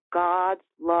light of God's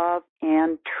love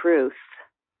and truth.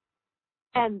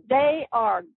 And they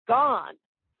are gone.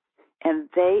 And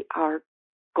they are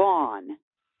gone.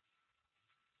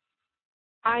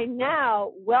 I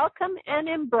now welcome and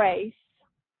embrace.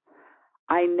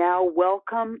 I now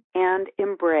welcome and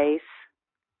embrace.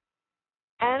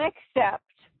 And accept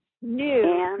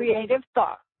new creative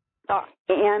thoughts.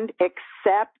 And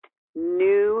accept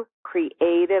new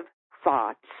creative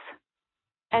thoughts.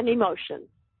 And emotions.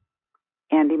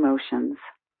 And emotions.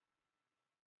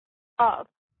 Of.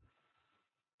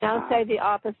 Now say the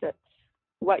opposite,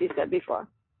 what you said before.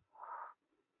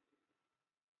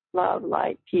 Love,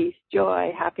 light, peace,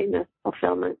 joy, happiness,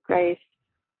 fulfillment, grace,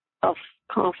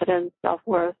 self-confidence,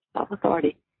 self-worth,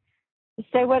 self-authority.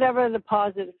 Say whatever the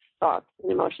positive thoughts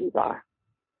and emotions are.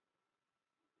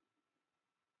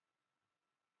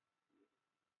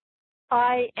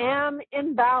 I am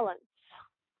in balance.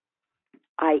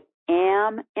 I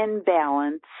am in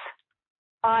balance.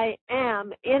 I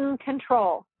am in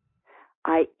control.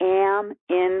 I am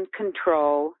in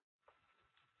control.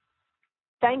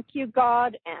 Thank you,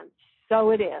 God, and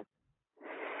so it is.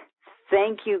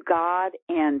 Thank you, God,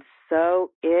 and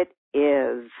so it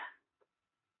is.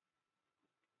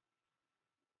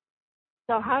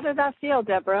 So how did that feel,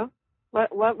 Debra?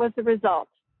 What was the result?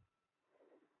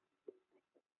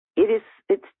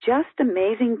 It's just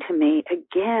amazing to me,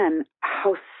 again,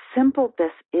 how simple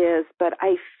this is, but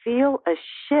I feel a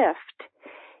shift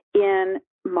in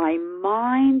my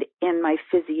mind, in my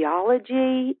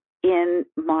physiology, in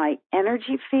my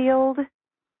energy field.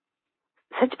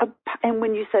 And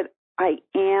when you said, I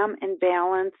am in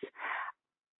balance,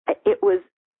 it was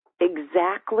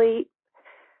exactly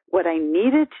what I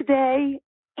needed today,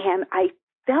 and I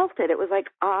felt it. It was like,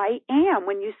 I am.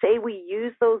 When you say we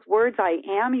use those words, I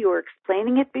am, you were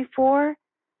explaining it before.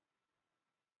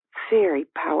 Very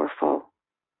powerful.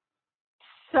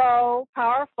 So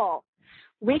powerful.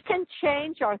 We can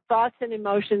change our thoughts and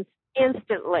emotions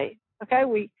instantly. Okay?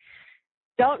 We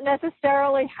don't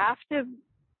necessarily have to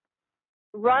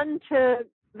run to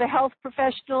the health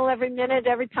professional every minute,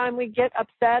 every time we get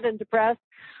upset and depressed.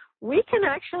 We can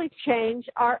actually change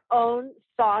our own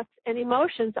thoughts and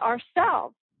emotions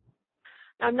ourselves.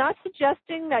 I'm not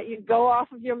suggesting that you go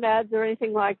off of your meds or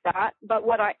anything like that, but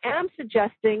what I am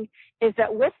suggesting is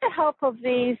that with the help of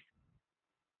these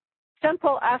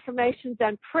simple affirmations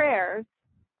and prayers,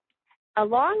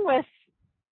 along with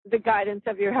the guidance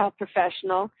of your health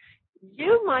professional,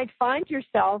 you might find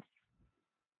yourself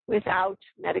without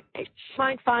medication. You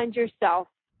might find yourself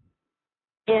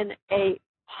in a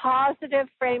positive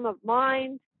frame of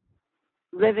mind,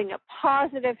 living a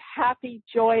positive, happy,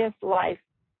 joyous life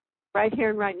right here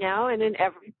and right now and in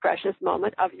every precious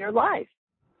moment of your life.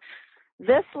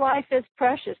 This life is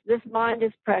precious. This mind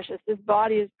is precious. This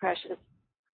body is precious.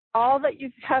 All that you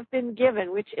have been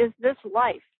given, which is this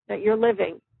life that you're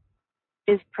living,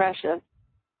 is precious.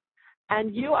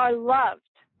 And you are loved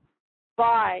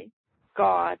by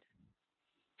God.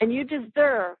 And you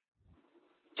deserve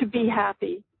to be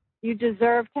happy. You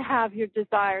deserve to have your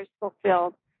desires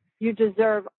fulfilled. You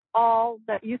deserve all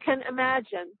that you can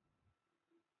imagine.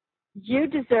 You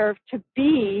deserve to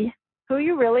be who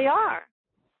you really are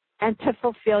and to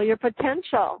fulfill your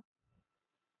potential.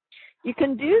 You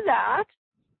can do that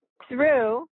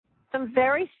through some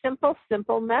very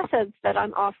simple methods that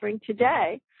I'm offering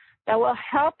today that will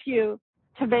help you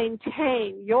to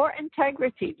maintain your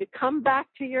integrity, to come back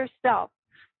to yourself,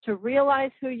 to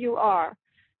realize who you are,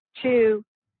 to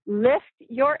lift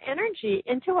your energy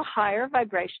into a higher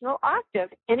vibrational octave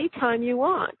anytime you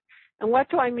want. And what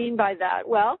do I mean by that?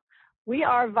 Well, we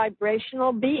are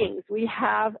vibrational beings. We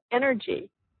have energy.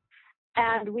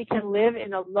 And we can live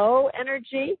in a low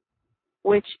energy,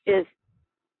 which is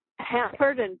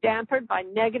hampered and dampened by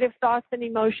negative thoughts and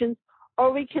emotions,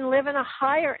 or we can live in a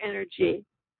higher energy,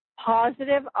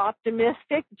 positive,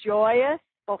 optimistic, joyous,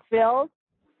 fulfilled,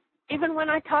 even when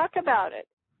I talk about it.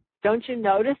 Don't you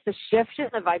notice the shift in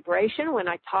the vibration when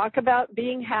I talk about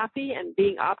being happy and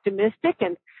being optimistic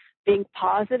and being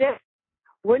positive?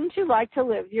 Wouldn't you like to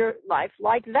live your life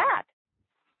like that?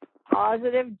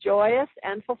 Positive, joyous,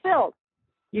 and fulfilled.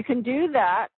 You can do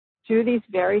that through these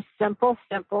very simple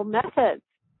methods.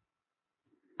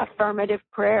 Affirmative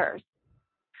prayers.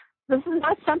 This is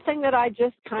not something that I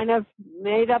just kind of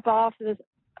made up off this,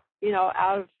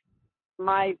 out of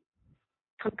my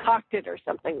concocted or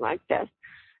something like this.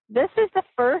 This is the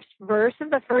first verse of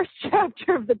the first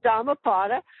chapter of the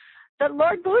Dhammapada that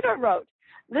Lord Buddha wrote.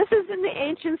 This is in the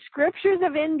ancient scriptures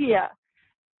of India.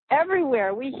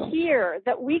 everywhere. We hear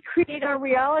that we create our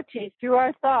reality through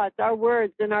our thoughts, our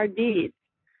words, and our deeds.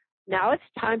 Now it's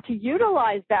time to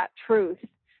utilize that truth,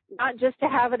 not just to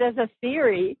have it as a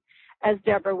theory, as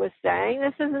Debra was saying.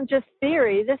 This isn't just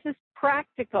theory. This is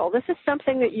practical. This is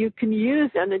something that you can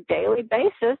use on a daily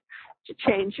basis to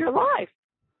change your life.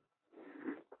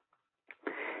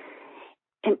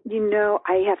 And, you know,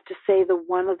 I have to say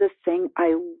one of the things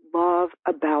I love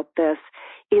about this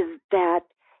is that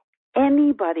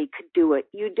anybody could do it.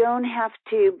 You don't have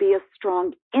to be a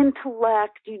strong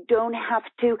intellect. You don't have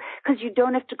to, because you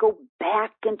don't have to go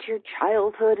back into your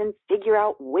childhood and figure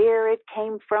out where it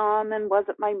came from and was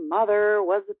it my mother,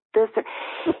 was it this?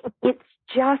 It's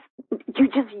just, you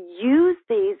just use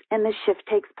these and the shift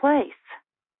takes place.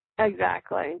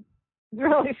 Exactly.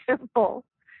 Really simple.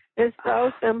 It's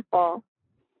so simple.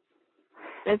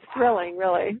 It's thrilling,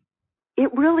 really.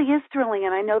 It really is thrilling,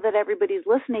 and I know that everybody's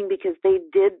listening because they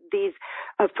did these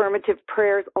affirmative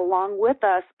prayers along with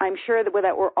us. I'm sure that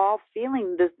we're all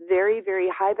feeling this very, very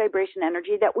high vibration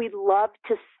energy that we'd love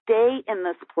to stay in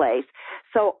this place.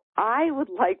 So I would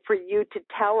like for you to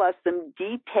tell us some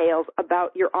details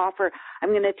about your offer. I'm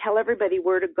going to tell everybody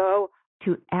where to go.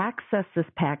 To access this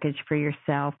package for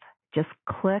yourself, just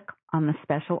click on the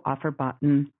special offer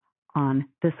button on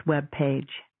this web page.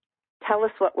 Tell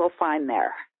us what we'll find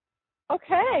there.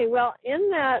 Okay, well, in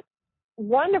that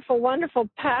wonderful, wonderful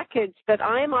package that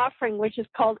I am offering, which is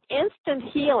called Instant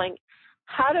Healing,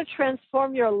 How to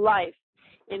Transform Your Life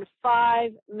in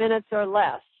 5 minutes or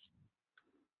less.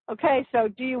 Okay, so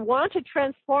do you want to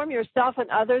transform yourself and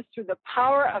others through the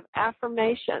power of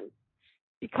affirmation?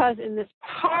 Because in this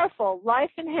powerful,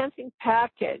 life-enhancing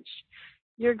package,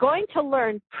 you're going to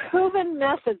learn proven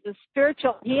methods of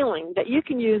spiritual healing that you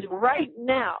can use right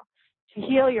now to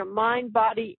heal your mind,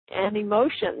 body, and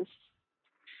emotions.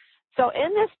 So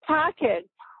in this package,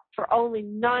 for only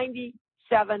 $97,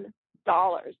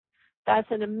 that's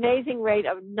an amazing rate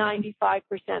of 95%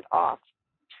 off.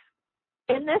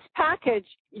 In this package,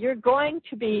 you're going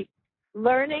to be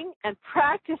learning and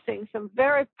practicing some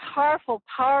very powerful,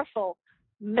 powerful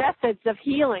methods of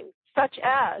healing, such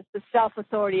as the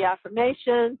self-authority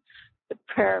affirmation, the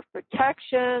prayer of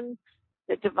protection,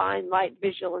 the divine light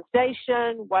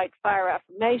visualization, white fire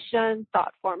affirmation,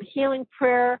 thought form healing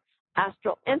prayer,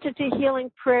 astral entity healing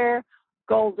prayer,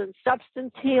 golden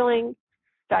substance healing,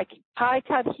 psychic pie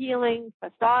cut healing,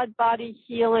 facade body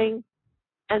healing,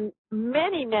 and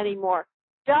many, many more.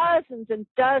 Dozens and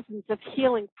dozens of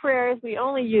healing prayers. We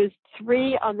only used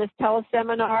 3 on this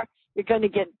teleseminar. You're going to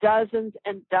get dozens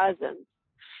and dozens.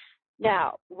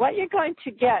 Now, what you're going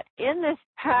to get in this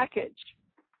package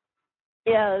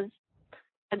is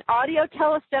an audio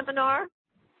teleseminar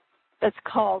that's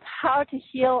called How to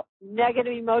Heal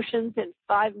Negative Emotions in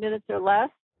 5 minutes or less.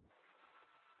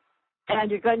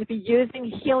 And you're going to be using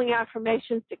healing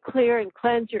affirmations to clear and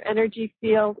cleanse your energy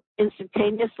field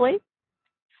instantaneously.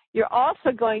 You're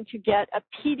also going to get a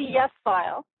PDF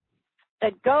file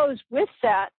that goes with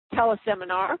that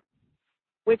teleseminar,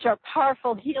 which are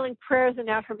powerful healing prayers and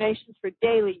affirmations for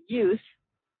daily use.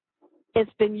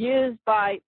 It's been used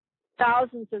by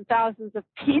thousands and thousands of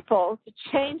people to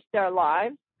change their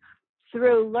lives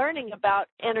through learning about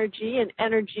energy and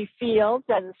energy fields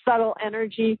and subtle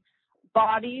energy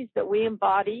bodies that we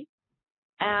embody,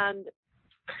 and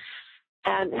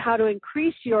how to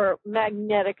increase your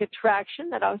magnetic attraction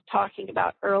that I was talking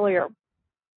about earlier.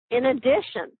 In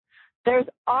addition, there's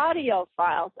audio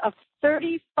files of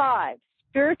 35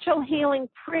 spiritual healing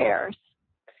prayers,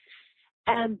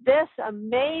 and this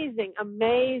amazing,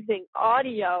 amazing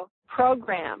audio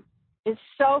program is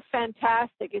so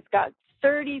fantastic. It's got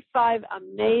 35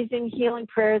 amazing healing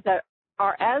prayers that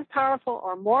are as powerful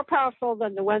or more powerful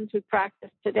than the ones we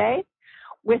practice today,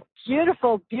 with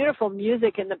beautiful, beautiful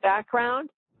music in the background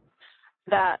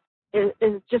that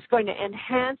is just going to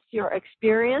enhance your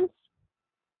experience.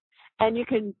 And you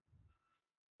can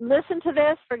listen to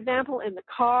this, for example, in the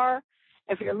car.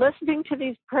 If you're listening to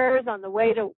these prayers on the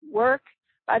way to work,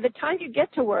 by the time you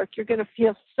get to work, you're going to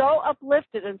feel so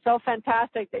uplifted and so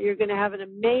fantastic that you're going to have an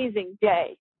amazing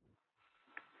day.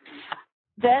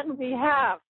 Then we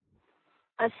have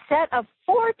a set of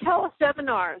 4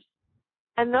 teleseminars.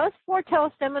 And those 4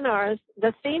 teleseminars,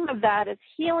 the theme of that is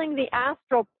healing the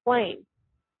astral plane.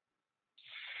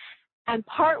 And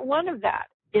part 1 of that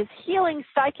is healing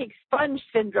psychic sponge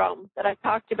syndrome that I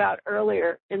talked about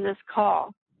earlier in this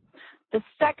call. The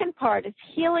second part is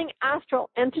healing astral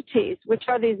entities, which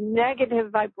are these negative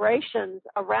vibrations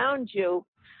around you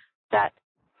that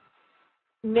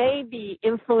may be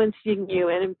influencing you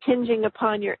and impinging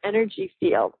upon your energy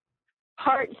field.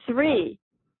 Part 3,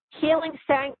 healing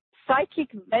psychic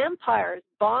vampires,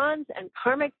 bonds and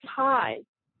karmic ties,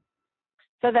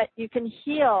 so that you can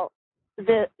heal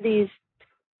these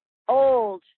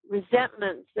old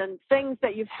resentments and things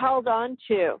that you've held on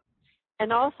to,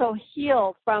 and also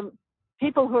heal from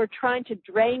people who are trying to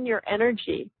drain your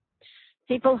energy,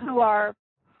 people who are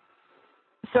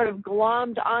sort of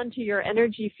glommed onto your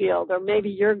energy field, or maybe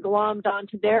you're glommed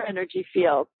onto their energy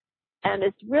field, and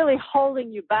it's really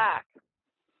holding you back.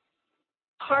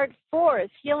 Part 4 is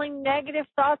healing negative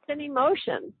thoughts and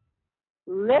emotions,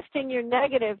 lifting your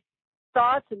negative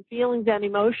thoughts and feelings and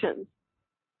emotions.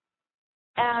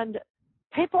 And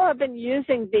people have been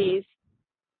using these,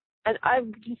 and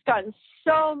I've just gotten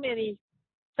so many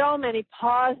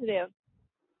positive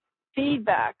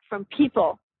feedback from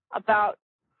people about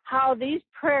how these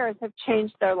prayers have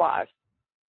changed their lives.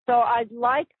 So I'd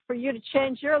like for you to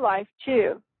change your life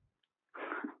too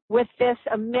with this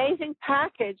amazing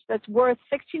package that's worth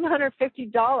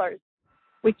 $1,650,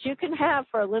 which you can have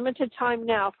for a limited time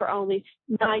now for only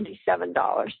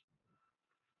 $97.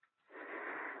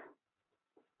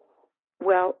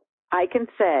 Well, I can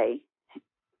say,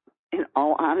 in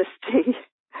all honesty,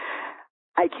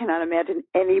 I cannot imagine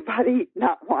anybody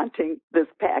not wanting this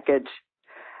package.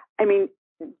 I mean,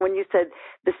 when you said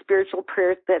the spiritual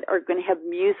prayers that are going to have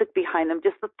music behind them,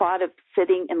 just the thought of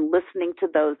sitting and listening to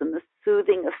those and the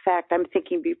soothing effect, I'm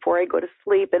thinking before I go to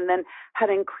sleep, and then how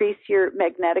to increase your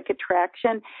magnetic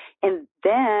attraction. And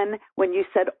then when you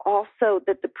said also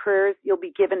that the prayers, you'll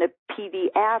be given a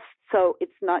PDF, so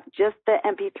it's not just the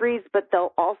MP3s, but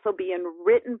they'll also be in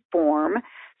written form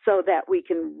so that we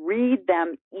can read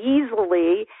them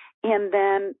easily. And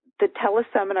then the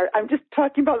teleseminar, I'm just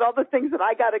talking about all the things that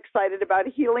I got excited about,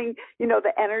 healing,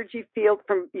 the energy field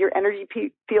from your energy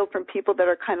field from people that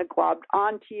are kind of globbed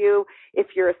onto you.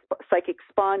 If you're a psychic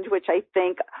sponge, which I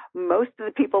think most of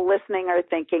the people listening are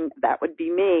thinking that would be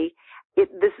me.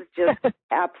 This is just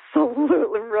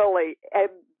absolutely, really, and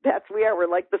that's we're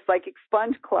like the Psychic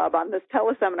Sponge Club on this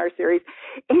teleseminar series.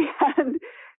 And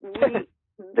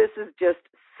this is just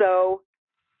so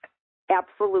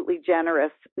absolutely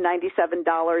generous.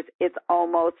 $97. It's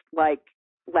almost like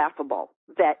laughable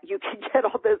that you can get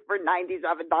all this for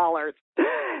 $97.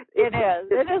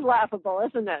 It is laughable,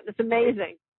 isn't it? It's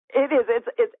amazing. It is.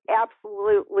 It's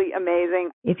absolutely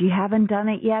amazing. If you haven't done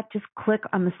it yet, just click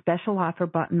on the special offer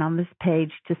button on this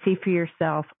page to see for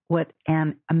yourself what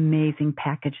an amazing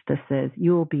package this is.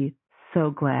 You will be so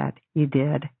glad you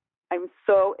did. I'm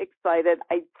so excited.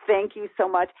 I thank you so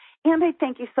much. And I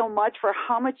thank you so much for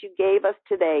how much you gave us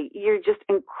today. You're just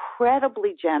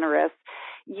incredibly generous.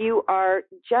 You are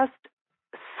just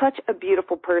such a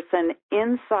beautiful person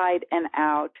inside and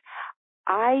out.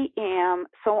 I am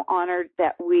so honored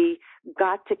that we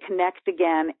got to connect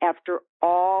again after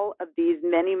all of these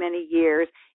many, many years.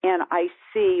 And I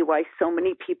see why so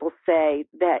many people say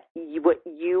that what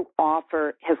you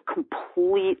offer has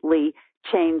completely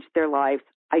changed their lives.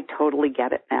 I totally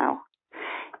get it now.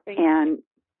 And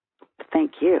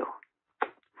thank you.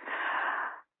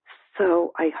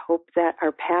 So I hope that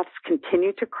our paths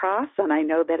continue to cross, and I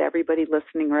know that everybody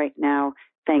listening right now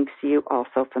thanks you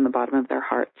also from the bottom of their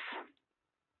hearts.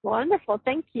 Wonderful.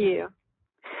 Thank you.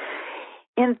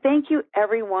 And thank you,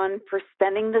 everyone, for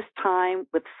spending this time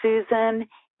with Susan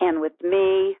and with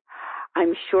me.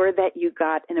 I'm sure that you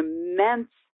got an immense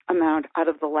amount out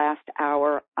of the last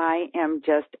hour. I am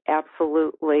just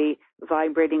absolutely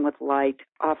vibrating with light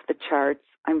off the charts.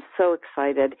 I'm so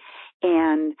excited.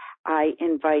 And I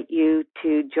invite you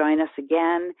to join us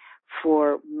again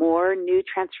for more new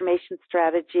transformation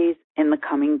strategies in the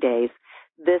coming days.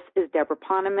 This is Debra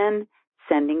Poneman,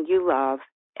 sending you love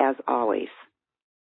as always.